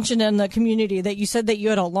also mentioned in the community that you said that you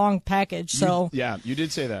had a long package, so. Yeah, you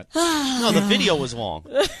did say that. No, the video was long.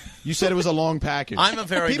 You said it was a long package. I'm a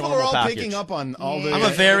very People normal are all package. picking up on all the. I'm a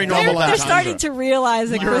very normal They're package. starting to realize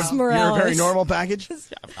that Chris Morales. You're a very normal package?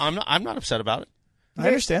 I'm not upset about it. I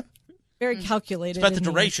understand. Very calculated. It's about the in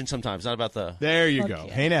duration sometimes, not about the... There you go.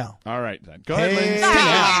 Hey now. All right, then. Go ahead, Lindsay.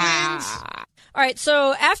 All right,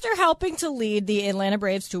 so after helping to lead the Atlanta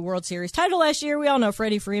Braves to a World Series title last year, we all know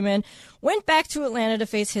Freddie Freeman went back to Atlanta to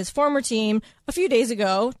face his former team a few days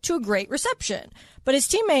ago to a great reception. But his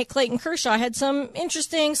teammate Clayton Kershaw had some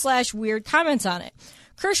interesting / weird comments on it.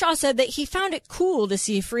 Kershaw said that he found it cool to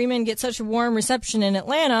see Freeman get such a warm reception in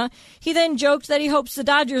Atlanta. He then joked that he hopes the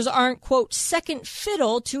Dodgers aren't, quote, second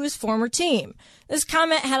fiddle to his former team. This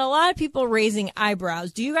comment had a lot of people raising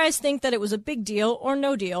eyebrows. Do you guys think that it was a big deal or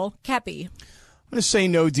no deal? Cappy. I'm going to say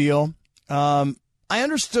no deal. I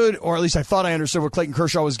understood, or at least I thought I understood what Clayton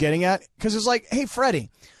Kershaw was getting at, because it's like, hey,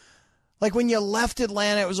 Freddie, like when you left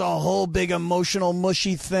Atlanta, it was a whole big emotional,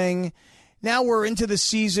 mushy thing. Now we're into the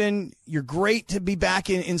season. You're great to be back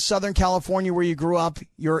in Southern California where you grew up.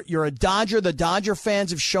 You're a Dodger. The Dodger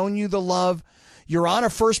fans have shown you the love. You're on a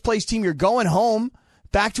first-place team. You're going home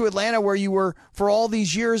back to Atlanta where you were for all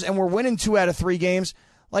these years, and we're winning 2 out of 3 games.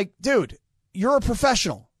 Like, dude, you're a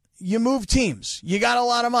professional. You move teams. You got a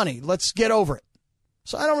lot of money. Let's get over it.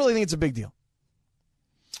 So I don't really think it's a big deal.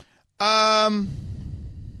 I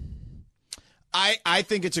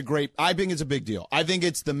think it's a big deal. I think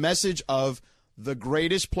it's the message of the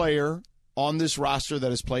greatest player on this roster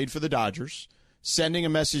that has played for the Dodgers, sending a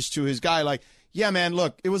message to his guy like, yeah, man,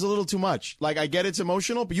 look, it was a little too much. Like, I get it's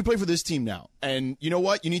emotional, but you play for this team now. And you know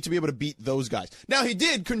what? You need to be able to beat those guys. Now, he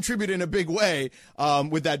did contribute in a big way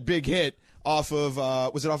with that big hit off of,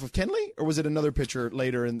 was it off of Kenley? Or was it another pitcher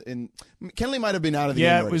later in Kenley might have been out of the game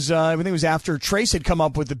Yeah, already. it was, I think it was after Trace had come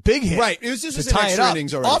up with the big hit. Right. It was just to in tie it extra up.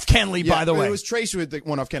 innings already. Off Kenley, by the way. It was Trace with the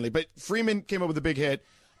one off Kenley. But Freeman came up with a big hit.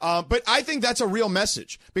 But I think that's a real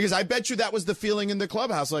message because I bet you that was the feeling in the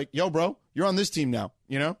clubhouse. Like, yo, bro, you're on this team now,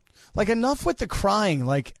 you know? Like, enough with the crying.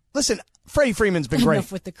 Like, listen, Freddie Freeman's been great.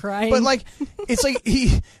 Enough with the crying. But, like, it's like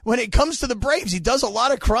when it comes to the Braves, he does a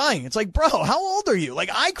lot of crying. It's like, bro, how old are you? Like,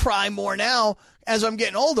 I cry more now as I'm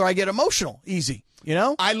getting older. I get emotional easy, you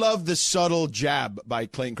know? I love the subtle jab by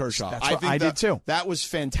Clayton Kershaw. That's what I did too. That was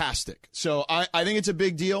fantastic. So I think it's a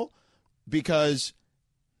big deal because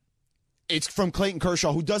it's from Clayton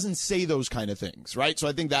Kershaw, who doesn't say those kind of things, right? So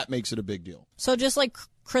I think that makes it a big deal. So just like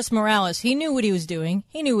Chris Morales, he knew what he was doing.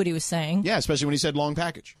 He knew what he was saying. Yeah, especially when he said long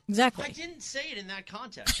package. Exactly. I didn't say it in that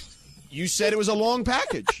context. You said it was a long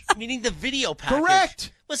package. Meaning the video package.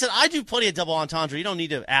 Correct. Listen, I do plenty of double entendre. You don't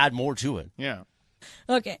need to add more to it. Yeah.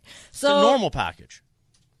 Okay. It's So a normal package.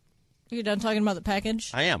 You're done talking about the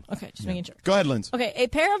package? I am. Okay, just making sure. Go ahead, Lindsay. Okay, a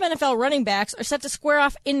pair of NFL running backs are set to square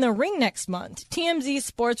off in the ring next month. TMZ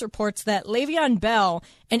Sports reports that Le'Veon Bell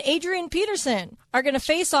and Adrian Peterson are going to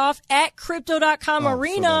face off at Crypto.com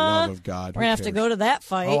Arena. For the love of God. We're going to have to go to that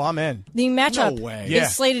fight. Oh, I'm in. The matchup No way. is Yeah.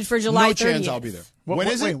 slated for July 30th. No chance I'll be there. When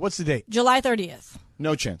is it? What's the date? July 30th.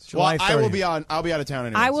 No chance. July Well, I will 30th. be on. I'll be out of town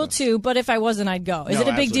anyway. I will too, but if I wasn't, I'd go. Is No, it a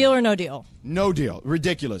big absolutely. deal or no deal? No deal.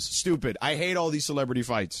 Ridiculous. Stupid. I hate all these celebrity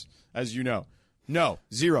fights, as you know. No.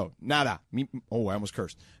 Zero. Nada. Oh, I almost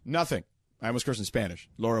cursed. Nothing. I almost cursed in Spanish.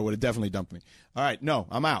 Laura would have definitely dumped me. All right. No,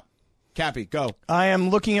 I'm out. Cappy, go. I am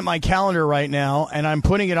looking at my calendar right now, and I'm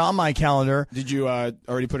putting it on my calendar. Did you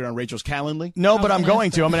already put it on Rachel's Calendly? No, but I'm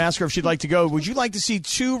going to. I'm going to ask her if she'd like to go. Would you like to see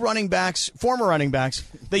two former running backs,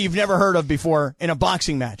 that you've never heard of before in a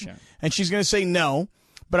boxing match? Yeah. And she's going to say no,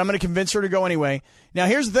 but I'm going to convince her to go anyway. Now,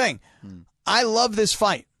 here's the thing. I love this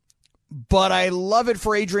fight, but I love it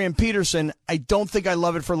for Adrian Peterson. I don't think I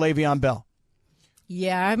love it for Le'Veon Bell.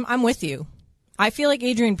 Yeah, I'm with you. I feel like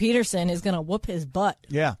Adrian Peterson is going to whoop his butt.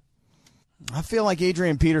 Yeah. I feel like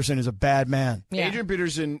Adrian Peterson is a bad man. Yeah. Adrian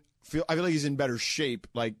Peterson, I feel like he's in better shape.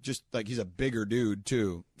 Just like he's a bigger dude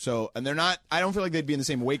too. So, and they're not. I don't feel like they'd be in the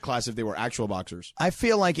same weight class if they were actual boxers. I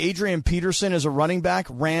feel like Adrian Peterson as a running back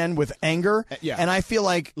ran with anger. Yeah. And I feel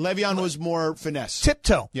like Le'Veon was more finesse.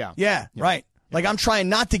 Tiptoe. Yeah. Right. Like I'm trying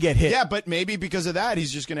not to get hit. Yeah, but maybe because of that,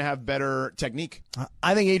 he's just going to have better technique.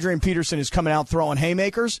 I think Adrian Peterson is coming out throwing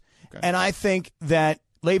haymakers, and I think that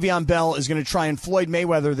Le'Veon Bell is going to try and Floyd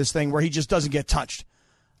Mayweather this thing where he just doesn't get touched.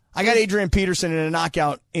 I got Adrian Peterson in a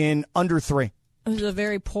knockout in under 3. There's a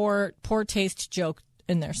very poor taste joke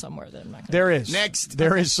in there somewhere that I'm not gonna There is. Next.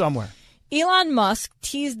 There is somewhere. Elon Musk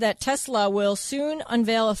teased that Tesla will soon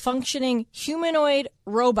unveil a functioning humanoid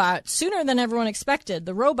robot sooner than everyone expected.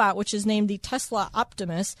 The robot, which is named the Tesla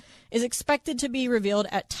Optimus, is expected to be revealed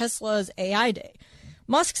at Tesla's AI Day.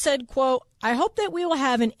 Musk said, quote, "I hope that we will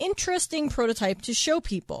have an interesting prototype to show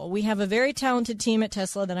people. We have a very talented team at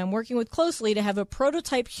Tesla that I'm working with closely to have a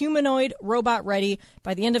prototype humanoid robot ready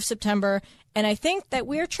by the end of September, and I think that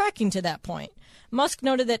we are tracking to that point." Musk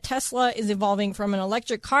noted that Tesla is evolving from an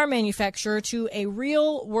electric car manufacturer to a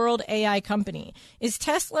real-world AI company. Is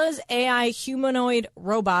Tesla's AI humanoid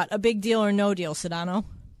robot a big deal or no deal, Sedano?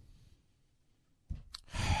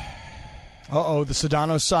 Uh-oh, the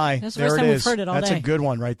Sedano sigh. That's the there first it time we've is. heard it all That's day. a good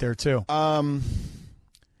one right there, too. I don't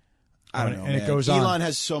know. And it man. goes Elon on.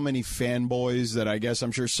 has so many fanboys that I guess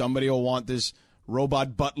I'm sure somebody will want this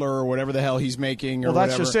robot butler or whatever the hell he's making. Or Well,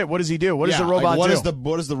 that's whatever. just it. What does he do? What does Yeah, the robot what do?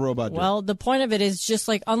 What does the robot do? Well, the point of it is just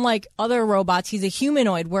like, unlike other robots, he's a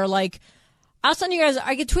humanoid where, like, I'll send you guys,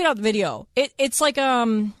 I could tweet out the video. It's like,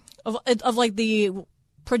 of like the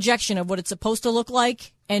projection of what it's supposed to look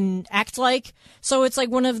like and act like. So it's like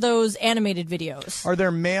one of those animated videos. Are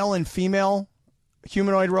there male and female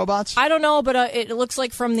humanoid robots? I don't know, but it looks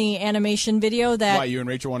like from the animation video that Why, you and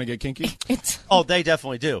Rachel want to get kinky? Oh, they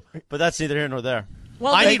definitely do. But that's neither here nor there.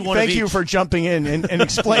 Well, I need one of Thank each. you for jumping in and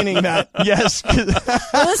explaining that. Yes. well,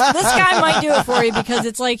 this guy might do it for you because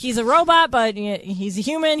it's like he's a robot, but he's a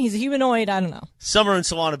human. He's a humanoid. I don't know. Summer in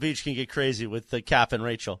Solana Beach can get crazy with Cap and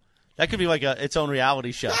Rachel. That could be like its own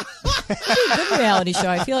reality show. Good reality show.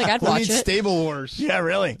 I feel like I'd We watch need it. Stable Wars. Yeah,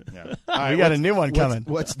 really. Yeah. All right, We got a what's- new one coming.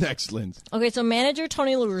 What's next, Linz? Okay, so manager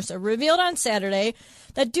Tony La Russa revealed on Saturday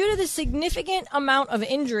that due to the significant amount of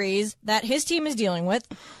injuries that his team is dealing with,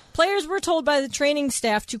 players were told by the training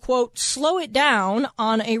staff to, quote, slow it down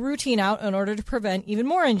on a routine out in order to prevent even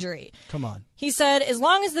more injury. Come on. He said, as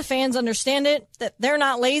long as the fans understand it, that they're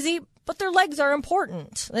not lazy, but their legs are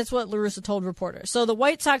important. That's what La Russa told reporters. So the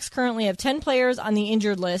White Sox currently have 10 players on the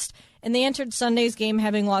injured list, and they entered Sunday's game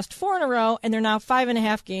having lost 4 in a row, and they're now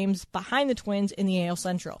 5.5 games behind the Twins in the AL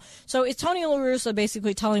Central. So is Tony La Russa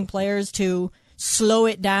basically telling players to slow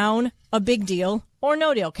it down, a big deal, or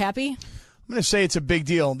no deal, Cappy? I'm going to say it's a big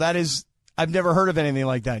deal. That is, I've never heard of anything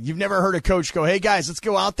like that. You've never heard a coach go, hey, guys, let's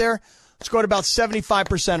go out there. Let's go at about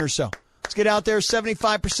 75% or so. Let's get out there,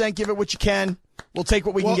 75%, give it what you can. We'll take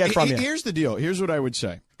what we can get from you. Here's the deal. Here's what I would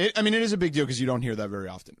say. It is a big deal because you don't hear that very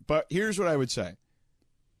often. But here's what I would say.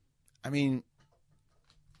 I mean,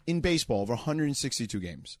 in baseball, over 162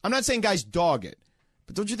 games. I'm not saying guys dog it,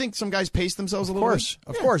 but don't you think some guys pace themselves a little bit?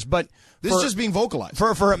 Of course. But this is just being vocalized.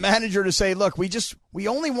 For a manager to say, look, we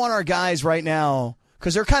only want our guys right now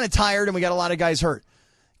because they're kind of tired and we got a lot of guys hurt.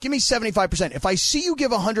 Give me 75%. If I see you give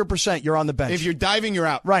 100%, you're on the bench. If you're diving, you're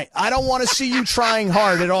out. Right. I don't want to see you trying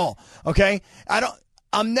hard at all. Okay?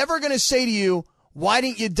 I'm never going to say to you, why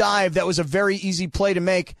didn't you dive? That was a very easy play to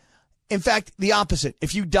make. In fact, the opposite.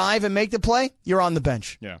 If you dive and make the play, you're on the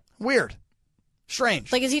bench. Yeah. Weird.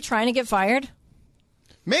 Strange. Like, is he trying to get fired?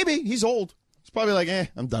 Maybe. He's old. He's probably like,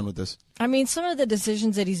 I'm done with this. I mean, some of the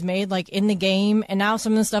decisions that he's made, like in the game, and now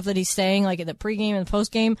some of the stuff that he's saying, like in the pregame and the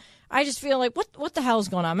postgame, I just feel like, what the hell is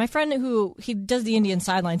going on? My friend he does the Indian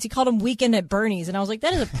sidelines, he called him Weekend at Bernie's, and I was like,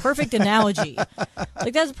 that is a perfect analogy.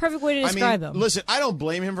 Like, that's a perfect way to describe him. Listen, I don't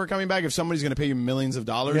blame him for coming back if somebody's going to pay you millions of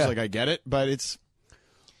dollars. Yeah. Like, I get it, but it's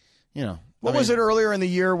What was it earlier in the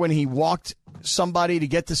year when he walked somebody to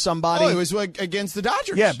get to somebody? Oh, it was against the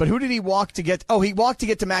Dodgers. Yeah, but who did he walk to get? Oh, he walked to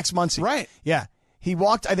get to Max Muncy. Right. Yeah. He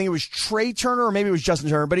walked, I think it was Trey Turner or maybe it was Justin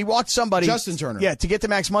Turner, but he walked somebody. Justin Turner. Yeah, to get to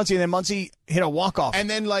Max Muncy, and then Muncy hit a walk-off. And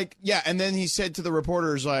then, and then he said to the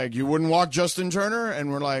reporters, you wouldn't walk Justin Turner?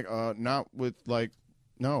 And we're like, not with,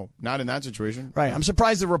 no, not in that situation. Right. I'm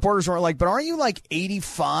surprised the reporters weren't like, but aren't you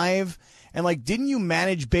 85? And didn't you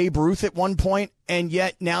manage Babe Ruth at one point, and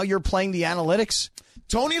yet now you're playing the analytics?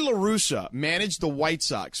 Tony La Russa managed the White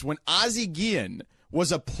Sox when Ozzie Guillen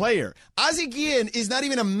was a player. Ozzie Guillen is not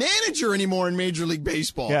even a manager anymore in Major League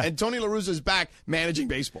Baseball. Yeah. And Tony La Russa is back managing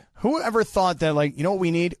baseball. Who ever thought that, you know what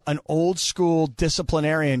we need? An old school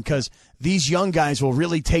disciplinarian, because these young guys will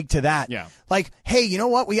really take to that. Yeah. Hey, you know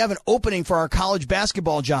what? We have an opening for our college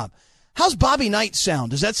basketball job. How's Bobby Knight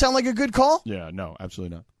sound? Does that sound like a good call? Yeah, no,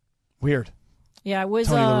 absolutely not. Weird. Yeah, it was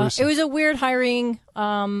Tony La Russa. it was a weird hiring.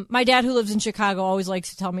 My dad, who lives in Chicago, always likes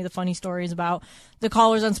to tell me the funny stories about the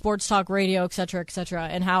callers on sports talk radio, et cetera,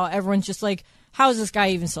 and how everyone's just like, how does this guy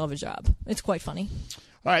even still have a job? It's quite funny.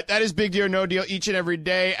 All right, that is Big Deal, No Deal each and every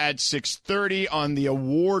day at 6:30 on the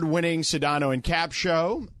award-winning Sedano and Cap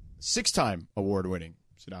Show. 6-time award-winning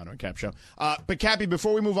Sedano and Cap Show. But, Cappy,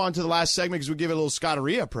 before we move on to the last segment, because we give it a little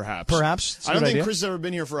Scotteria, perhaps. Perhaps. I don't think Chris has ever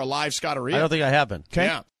been here for a live Scotteria. I don't think I have been. Okay.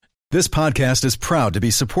 Yeah. This podcast is proud to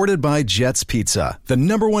be supported by Jets Pizza, the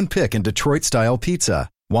 #1 pick in Detroit-style pizza.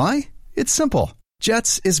 Why? It's simple.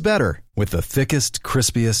 Jets is better. With the thickest,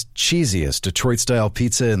 crispiest, cheesiest Detroit-style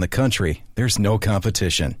pizza in the country, there's no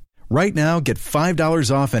competition. Right now, get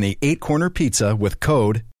 $5 off any 8-corner pizza with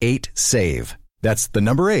code 8SAVE. That's the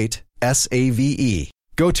number 8, S-A-V-E.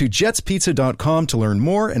 Go to jetspizza.com to learn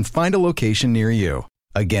more and find a location near you.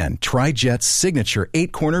 Again, try Jet's signature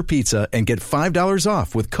 8-corner pizza and get $5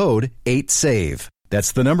 off with code 8SAVE.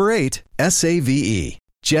 That's the number 8, S-A-V-E.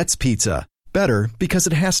 Jet's Pizza. Better because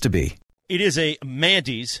it has to be. It is a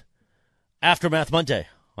Mandy's Aftermath Monday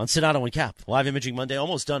on Sedano and Cap. Live Imaging Monday,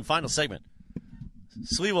 almost done. Final segment.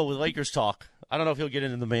 Sliwa with Lakers Talk. I don't know if he'll get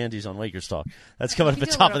into the Mandy's on Lakers Talk. That's coming up at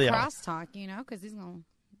the top of the hour. Crosstalk, because he's going.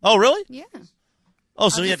 Oh, really? Yeah. Oh,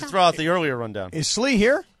 so you have to throw out the earlier rundown. Is Slee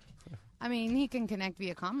here? I mean, he can connect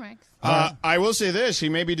via Comrex. I will say this. He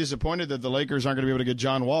may be disappointed that the Lakers aren't going to be able to get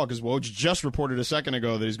John Wall because Woj just reported a second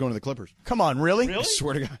ago that he's going to the Clippers. Come on, really? I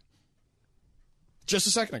swear to God. Just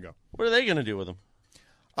a second ago. What are they going to do with him?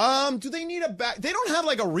 Do they need a back? They don't have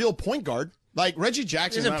a real point guard. Reggie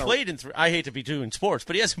Jackson. He hasn't played in 3. I hate to be doing sports,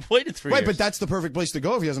 but he hasn't played in 3 years. Right, but that's the perfect place to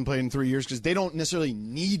go if he hasn't played in 3 years because they don't necessarily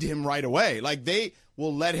need him right away. They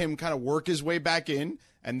will let him kind of work his way back in,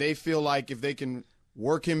 and they feel like if they can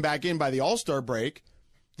work him back in by the All-Star break,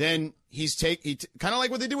 then kind of like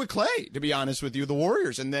what they do with Clay, to be honest with you, the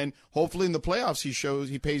Warriors. And then hopefully in the playoffs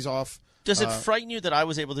he pays off. Does it frighten you that I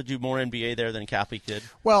was able to do more NBA there than Cappy did?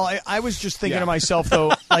 Well, I was just thinking to myself,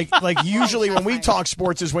 though, usually when we talk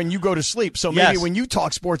sports is when you go to sleep. So maybe when you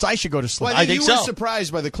talk sports, I should go to sleep. Well, I think you were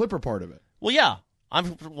surprised by the Clipper part of it. Well, yeah.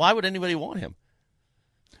 Why would anybody want him?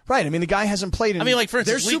 Right. I mean, the guy hasn't played in. I mean, for instance,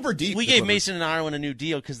 they're super deep. We gave Mason and Ireland a new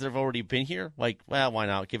deal because they've already been here. Why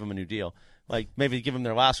not give them a new deal? Maybe give them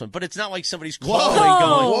their last one. But it's not like somebody's calling going.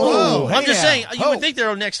 Whoa. I'm just saying, you would think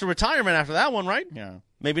they're next to retirement after that one, right? Yeah.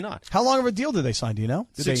 Maybe not. How long of a deal did they sign? Do you know?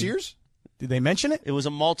 6 years? Did they mention it? It was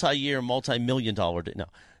a multi-year, multi-million-dollar deal. No,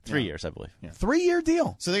 3 years, I believe. Yeah. 3-year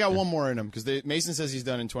deal. So they got one more in him because Mason says he's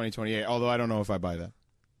done in 2028, although I don't know if I buy that.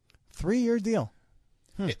 3-year deal.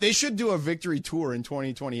 They should do a victory tour in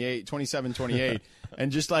 27, 28,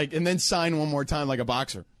 and just and then sign one more time like a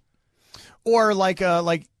boxer. Or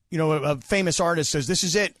a famous artist says, "This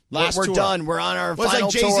is it. We're tour. Done. We're on our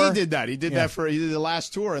final tour." Jay-Z did that. He did that he did the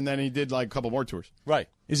last tour, and then he did a couple more tours. Right.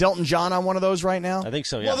 Is Elton John on one of those right now? I think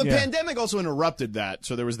so, yeah. Well, the pandemic also interrupted that,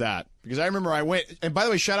 so there was that. Because I remember I went, and by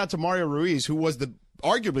the way, shout out to Mario Ruiz, who was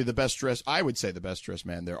arguably the best dressed, I would say the best dressed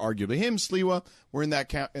man there. Arguably him, Sliwa, we're in that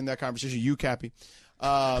conversation. You, Cappy.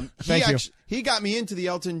 Thank you. He got me into the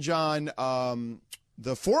Elton John,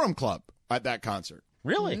 the Forum Club at that concert.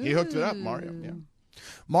 Really? He hooked it up, Mario. Yeah.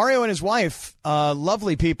 Mario and his wife,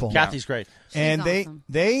 lovely people. Kathy's great. And awesome.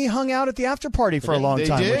 they hung out at the after party for a long They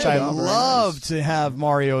time, did. which I Oh, very love nice. to have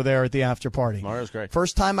Mario there at the after party. Mario's great.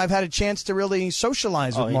 First time I've had a chance to really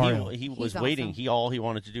socialize with Mario. He was He's waiting. awesome. All he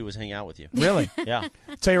wanted to do was hang out with you. Really? Yeah.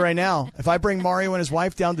 Tell you right now, if I bring Mario and his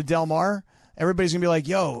wife down to Del Mar, everybody's gonna be like,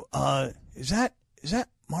 "Yo, is that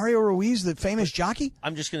Mario Ruiz, the famous jockey?"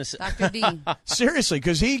 I'm just gonna say, Dr. D. Seriously,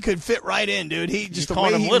 because he could fit right in, dude. He just You're the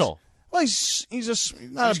calling way him he little. Well, he's just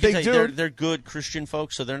I'm not a just gonna big tell you, dude. They're good Christian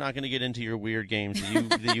folks, so they're not going to get into your weird games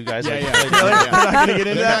that you guys like. Yeah. to play. They're not going to get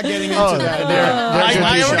into They're that. not getting into Oh, that.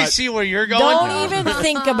 I already see where you're going. Don't even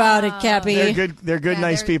think about it, Cappy. They're good. They're good, Yeah,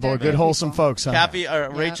 nice they're people. good Good, wholesome folks. Huh? Cappy,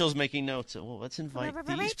 Rachel's making notes. Well, let's invite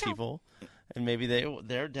these people, and maybe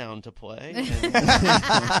they're down to play.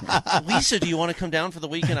 And Lisa, do you want to come down for the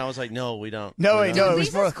weekend? I was like, no, we don't. No, We wait, don't. no. It was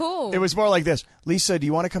Lisa's more. cool. It was more like this. Lisa, do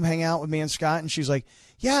you want to come hang out with me and Scott? And she's like,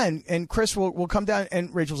 yeah. And Chris will come down.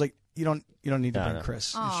 And Rachel's like, you don't need to bring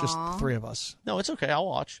Chris. It's just the three of us. No, it's okay. I'll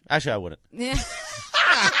watch. Actually, I wouldn't. Yeah.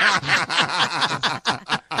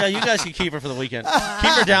 Yeah, you guys can keep her for the weekend.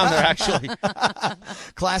 Keep her down there, actually.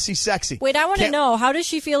 Classy, sexy. Wait, I want to know, how does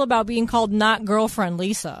she feel about being called not girlfriend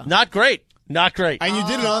Lisa? Not great. Not great. And you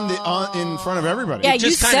did it in front of everybody. Yeah,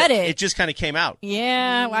 you said it. It just kind of came out.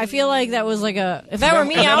 Yeah, I feel like that was like if that were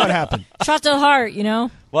me, And then I what would happened? shot to the heart, you know?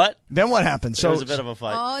 What? Then what happened? There So was a bit of a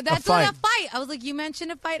fight. Oh, that's fight. what a fight. I was like, you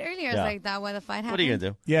mentioned a fight earlier. I was Yeah. like, that why the fight happened. What are you going to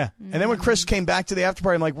do? yeah. And then when Chris came back to the after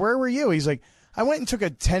party, I'm like, where were you? He's like, I went and took a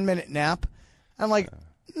 10-minute nap. I'm like,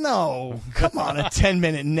 no, come on, a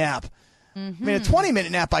 10-minute nap. I mean, a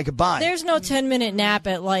 20-minute nap I could buy. There's no 10-minute nap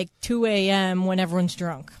at like 2 a.m. when everyone's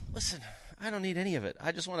drunk. Listen, I don't need any of it.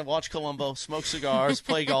 I just want to watch Columbo, smoke cigars,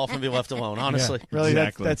 play golf, and be left alone, honestly. Yeah, really,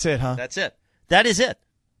 Exactly. that's it, huh? That's it. That is it.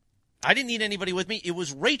 I didn't need anybody with me. It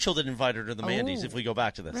was Rachel that invited her to the Mandy's, if we go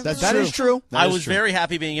back to this. That is true. I was very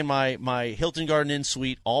happy being in my Hilton Garden Inn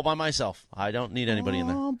suite all by myself. I don't need anybody in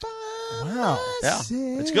there. Wow. Yeah,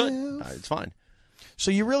 it's good. It's fine. So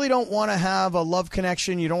you really don't want to have a love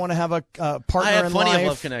connection. You don't want to have a partner I have in plenty life. of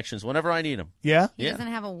love connections whenever I need them. Yeah? He doesn't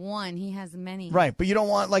have a one. He has many. Right, but you don't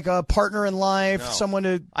want like a partner in life, No. someone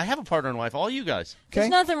to. I have a partner in life. All you guys. There's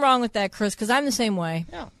nothing wrong with that, Chris, because I'm the same way.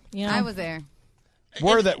 Yeah. You know? I was there.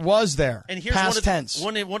 That was there. And here's past tense.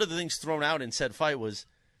 one of the things thrown out in said fight was,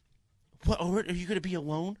 "What? Are you going to be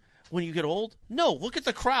alone when you get old?" No. Look at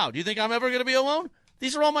the crowd. You think I'm ever going to be alone?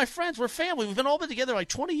 These are all my friends. We're family. We've all been together like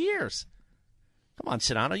 20 years. Come on,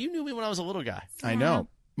 Sedano. You knew me when I was a little guy. I know.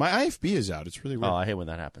 My IFB is out. It's really weird. Oh, I hate when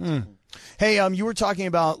that happens. Hey, you were talking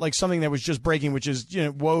about like something that was just breaking, which is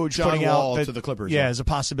Woj John putting Wall out that, to the Clippers. Yeah, as a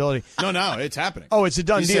possibility. No, it's happening. Oh, it's a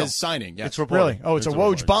done he deal. Says signing. Yes. It's reported. Really? Oh, it's a It's a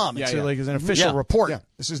Woj report. bomb. Yeah, It's yeah. like an official Yeah. report. Yeah.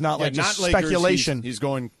 This is not like not just Lakers, speculation. He's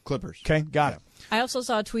going Clippers. Okay, got it. I also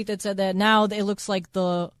saw a tweet that said that now it looks like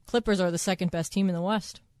the Clippers are the second best team in the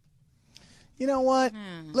West. You know what?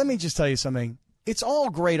 Let me just tell you something. It's all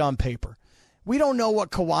great on paper. We don't know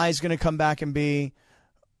what Kawhi's going to come back and be.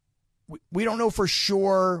 We don't know for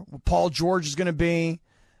sure what Paul George is going to be.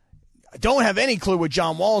 I don't have any clue what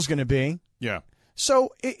John Wall is going to be. Yeah.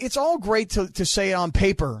 So it's all great to say it on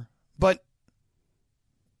paper, but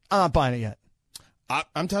I'm not buying it yet.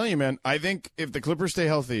 I'm telling you, man, I think if the Clippers stay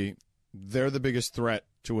healthy, they're the biggest threat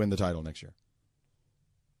to win the title next year.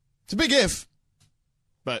 It's a big if,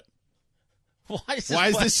 but Why is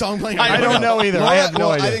this song playing? I don't know either. I have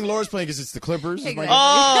no idea. I think Laura's playing because it's the Clippers. is my-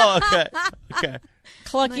 Oh, okay. Okay.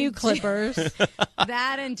 Cluck you, Clippers.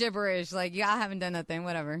 That and gibberish. Like, y'all haven't done nothing.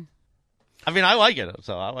 Whatever. I mean, I like it,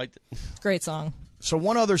 so I liked it. Great song. So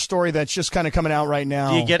one other story that's just kind of coming out right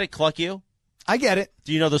now. Do you get it, Cluck You? I get it.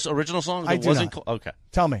 Do you know this original song? I It do wasn't not. Okay.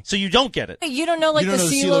 Tell me. So you don't get it. Hey, you don't know like You don't the know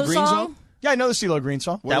the CeeLo CeeLo Green song? song? Yeah, I know the CeeLo Green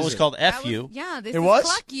song. That was called F That was- You. Yeah, this It is was?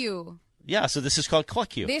 Cluck You. Yeah, so this is called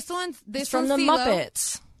Cluck You. This one's From the CeeLo.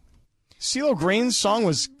 Muppets. CeeLo Green's song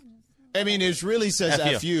was. I mean, it really says F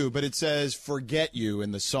you. F you, but it says forget you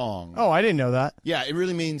in the song. Oh, I didn't know that. Yeah, it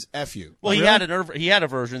really means F you. Well, he Really? had a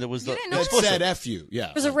version that was the didn't know That explicit. said F you.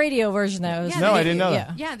 Yeah. There's a radio version that was. Yeah, No, they- I didn't know yeah.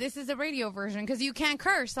 that. Yeah, this is a radio version because you can't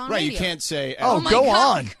curse on Right, radio. you can't say F. Oh, my go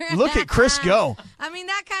God. on. Look at Chris go. I mean,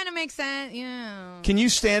 that kind of makes sense. Yeah. Can you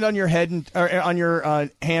stand on your head and or on your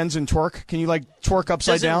hands and twerk? Can you like twerk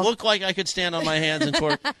upside Does it down? look like I could stand on my hands and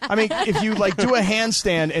twerk? I mean, if you like do a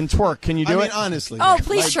handstand and twerk, can you do I mean, it? honestly. Oh, man,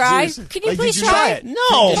 please like, try. seriously. Can you Like, please did you try it? No,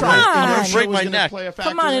 Come I'll on. break my gonna neck. play a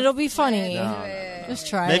Come on, factor? it'll be funny. Just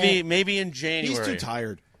try it. Maybe in January. He's too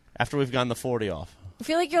tired. After we've gotten the 40 off. I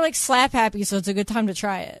feel like you're like slap happy, so it's a good time to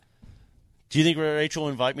try it. Do you think Rachel will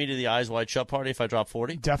invite me to the Eyes Wide Shut party if I drop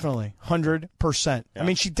 40? Definitely, 100%. Yeah. I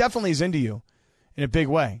mean, she definitely is into you in a big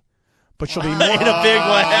way, but she'll be In more. a big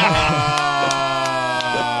way.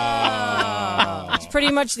 It's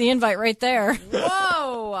pretty much the invite right there.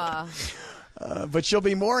 Whoa. But she'll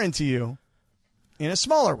be more into you in a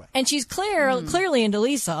smaller way. And she's clearly into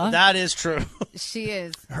Lisa. That is true. She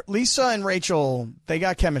is. Lisa and Rachel, they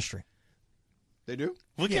got chemistry. They do?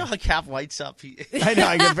 Look at how Cap lights up. I know.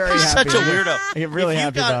 I get very He's happy. such a weirdo. I get really If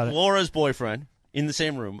happy you got about it. Laura's boyfriend, in the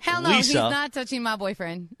same room. Hell no, Lisa. he's not touching my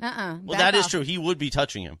boyfriend. Well, that is true. He would be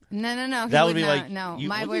touching him. No. That he would be not. like no. you-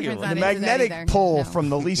 My look at you. boyfriend's not The into that magnetic either. pull No. from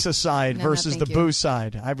the Lisa side No, versus the thank Boo you.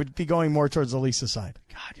 side. I would be going more towards the Lisa side.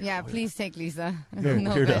 Yeah, please take Lisa. Dude,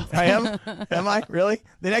 No weirdo. offense. I am? Am I? Really?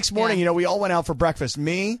 The next morning, we all went out for breakfast.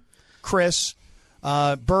 Me, Chris,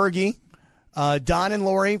 Bergie, Don and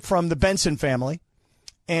Lori from the Benson family,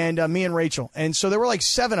 and me and Rachel. And so there were like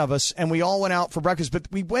 7 of us, and we all went out for breakfast. But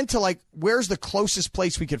we went to where's the closest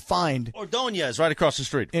place we could find? Ordonez, right across the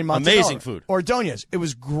street. In Montebello. Amazing food. Ordonez. It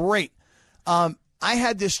was great. I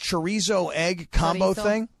had this chorizo egg combo Chorizo?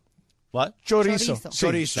 thing. What? Chorizo.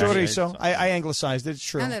 Chorizo. Chorizo. I anglicized it. It's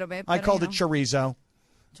true. A little bit, I but, called you it know. chorizo.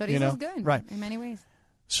 Chorizo's good. Right. In many ways.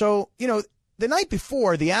 So, the night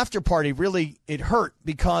before, the after party really, it hurt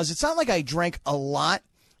because it's not like I drank a lot.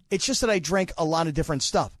 It's just that I drank a lot of different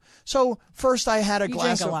stuff. So first I had a You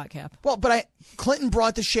glass drank a of... lot, Cap. Well, but Clinton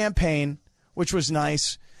brought the champagne, which was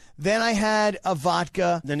nice. Then I had a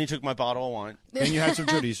vodka. Then he took my bottle of wine. And you had some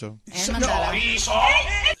chorizo.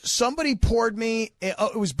 Somebody poured me... it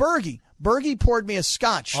was Bergie. Bergie poured me a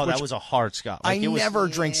scotch. Oh, which that was a hard scotch. I Like, it was, never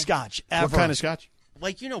drink scotch, ever. What kind of scotch?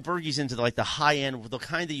 Like, Bergie's into the high end, the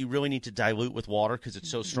kind that you really need to dilute with water because it's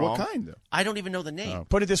so strong. What kind, though? I don't even know the name.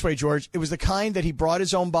 Put it this way, George. It was the kind that he brought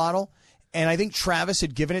his own bottle, and I think Travis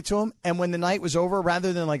had given it to him. And when the night was over,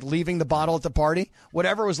 rather than leaving the bottle at the party,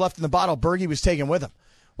 whatever was left in the bottle, Bergie was taking with him,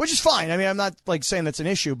 which is fine. I mean, I'm not saying that's an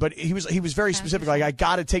issue, but he was very specific. Like, I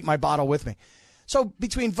got to take my bottle with me. So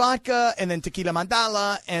between vodka and then tequila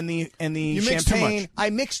mandala and the You mixed too champagne, much. I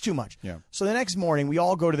mixed too much. Yeah. So the next morning, we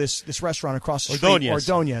all go to this restaurant across the street,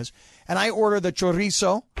 Ordonez, and I order the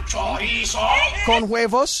chorizo con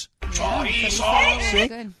huevos. Sí.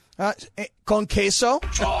 Good. Con queso.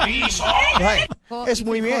 Right. Es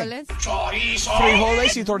muy bien.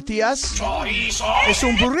 Frijoles y tortillas. Es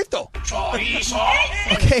un burrito.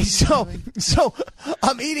 Okay, so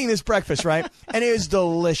I'm eating this breakfast, right? And it was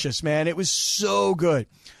delicious, man. It was so good.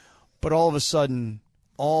 But all of a sudden,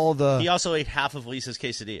 He also ate half of Lisa's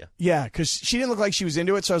quesadilla. Yeah, because she didn't look like she was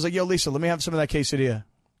into it. So I was like, yo, Lisa, let me have some of that quesadilla.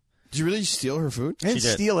 Did you really steal her food? I didn't She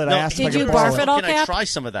did. steal it. No, I asked if I Did you could borrow barf it all, Can I Cap? try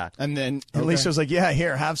some of that? And then And Lisa was like, yeah,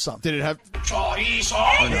 here, have some. did it have? It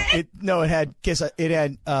had quesadilla. It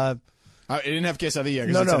had It didn't have quesadilla.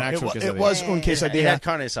 'Cause no, it's no. an actual It quesadilla. was un quesadilla. It had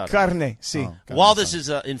carne asada. Carne, sí. While this is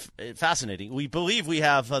fascinating, we believe we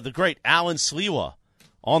have the great Alan Sliwa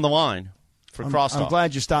on the line for Crosstalk. I'm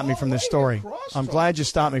glad you stopped me from this story. I'm glad you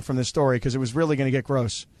stopped me from this story because it was really going to get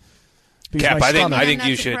gross. Because Cap, my I think stomach-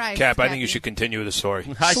 you should. surprised, Cap, I think Cappy. you should continue with the story.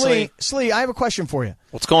 Hi, Slee. Slee, I have a question for you.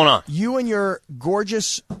 What's going on? You and your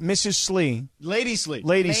gorgeous Mrs. Slee, Lady Sleep.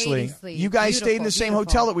 Lady Slee, Slee. you guys stayed in the same Beautiful.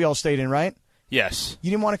 hotel that we all stayed in, right? Yes. You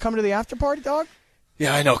didn't want to come to the after party, dog?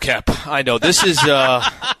 Yeah, I know, Cap. I know. This is.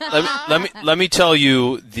 Let me tell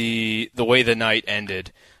you the way the night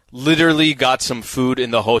ended. Literally got some food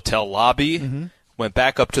in the hotel lobby. Went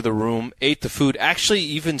back up to the room, ate the food. Actually,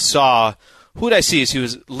 even saw. Who did I see? He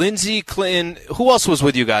was Lindsay, Clinton. Who else was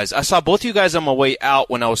with you guys? I saw both of you guys on my way out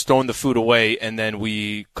when I was throwing the food away, and then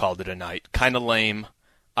we called it a night. Kind of lame.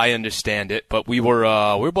 I understand it, but we were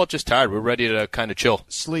both just tired. We were ready to kind of chill.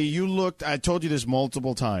 Slee, you looked. I told you this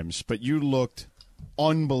multiple times, but you looked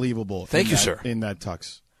unbelievable. Thank you, that- sir. In that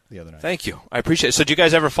tux the other night. Thank you. I appreciate it. So, did you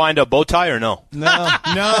guys ever find a bow tie or no? No.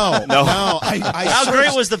 I How great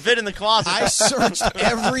searched- was the fit in the closet? I searched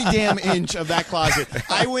every damn inch of that closet.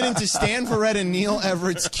 I went into Stan Verrett and Neil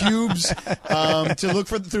Everett's cubes to look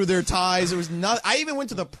through their ties. It was not. I even went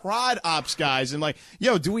to the prod ops guys and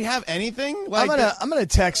yo, do we have anything? I'm gonna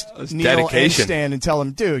text Neil dedication. and Stan and tell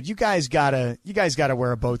him, dude, you guys gotta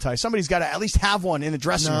wear a bow tie. Somebody's got to at least have one in the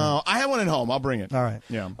dressing room. No, I have one at home. I'll bring it. All right.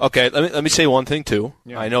 Yeah. Okay, let me say one thing too.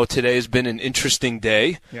 Yeah. I know today has been an interesting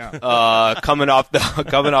day. Yeah. Coming off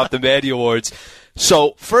the Maddie Awards.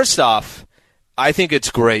 So first off, I think it's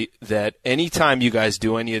great that anytime you guys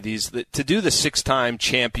do any of these, to do the 6-time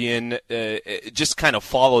champion, just kind of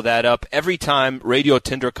follow that up. Every time Radio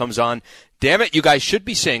Tinder comes on, damn it, you guys should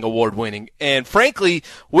be saying award-winning. And frankly,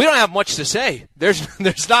 we don't have much to say. There's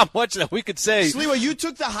not much that we could say. Sliwa, you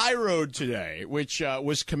took the high road today, which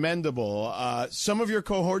was commendable. Some of your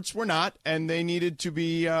cohorts were not, and they needed to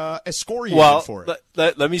be excoriated for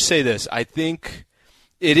it. Let me say this. I think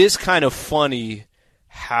it is kind of funny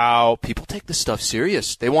how people take this stuff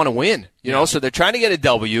serious. They want to win, you know, so they're trying to get a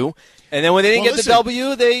W. And then when they didn't get the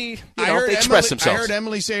W, they express themselves. I heard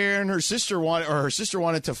Emily say her sister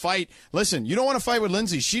wanted to fight. Listen, you don't want to fight with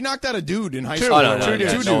Lindsay. She knocked out a dude in high school.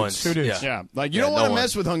 Two dudes. Yeah. You don't want to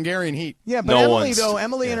mess with Hungarian heat. Yeah, but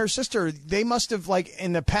Emily and her sister, they must have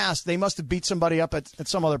in the past, they must have beat somebody up at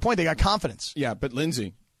some other point. They got confidence. Yeah, but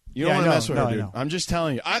Lindsay, You don't Yeah, I want to know. mess with No, her, I dude. know. I'm just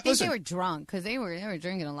telling you. I think Listen, they were drunk because they were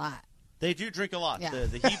drinking a lot. They do drink a lot. Yeah.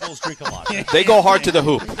 The Heat Bulls drink a lot. They go hard to the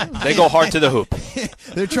hoop. They go hard to the hoop.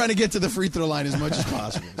 they're trying to get to the free throw line as much as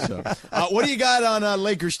possible. So, what do you got on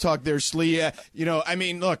Lakers talk there, Slee? I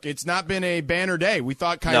mean, look, it's not been a banner day. We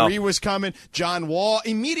thought Kyrie was coming. John Wall.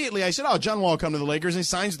 Immediately, I said, John Wall will come to the Lakers. And he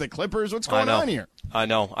signs with the Clippers. What's going on here? I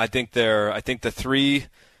know. I think the three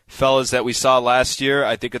fellas that we saw last year,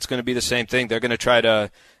 I think it's going to be the same thing. They're going to try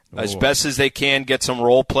to, as best as they can, get some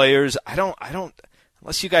role players. I don't.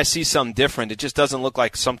 Unless you guys see something different, it just doesn't look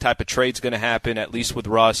like some type of trade's going to happen, at least with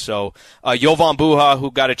Russ. So Jovan Buha, who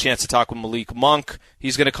got a chance to talk with Malik Monk,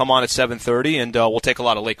 he's going to come on at 7:30, and we'll take a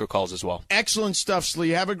lot of Laker calls as well. Excellent stuff, Slee.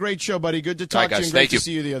 Have a great show, buddy. Good to talk to you. And great to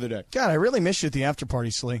see you the other day. God, I really missed you at the after party,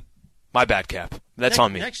 Slee. My bad, Cap. That's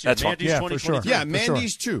on me. Next year, That's on. Mandy's Yeah, for sure. Yeah,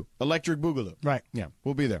 Mandy's too. Electric Boogaloo. Right. Yeah,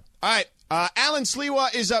 we'll be there. All right. Alan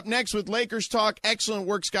Sliwa is up next with Lakers Talk. Excellent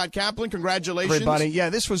work, Scott Kaplan. Congratulations. Everybody. Yeah,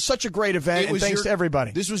 this was such a great event, and thanks to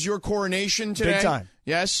everybody. This was your coronation today. Big time.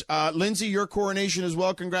 Yes. Lindsay, your coronation as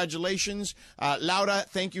well. Congratulations. Laura,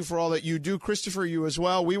 thank you for all that you do. Christopher, you as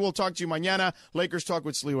well. We will talk to you mañana. Lakers Talk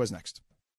with Sliwa is next.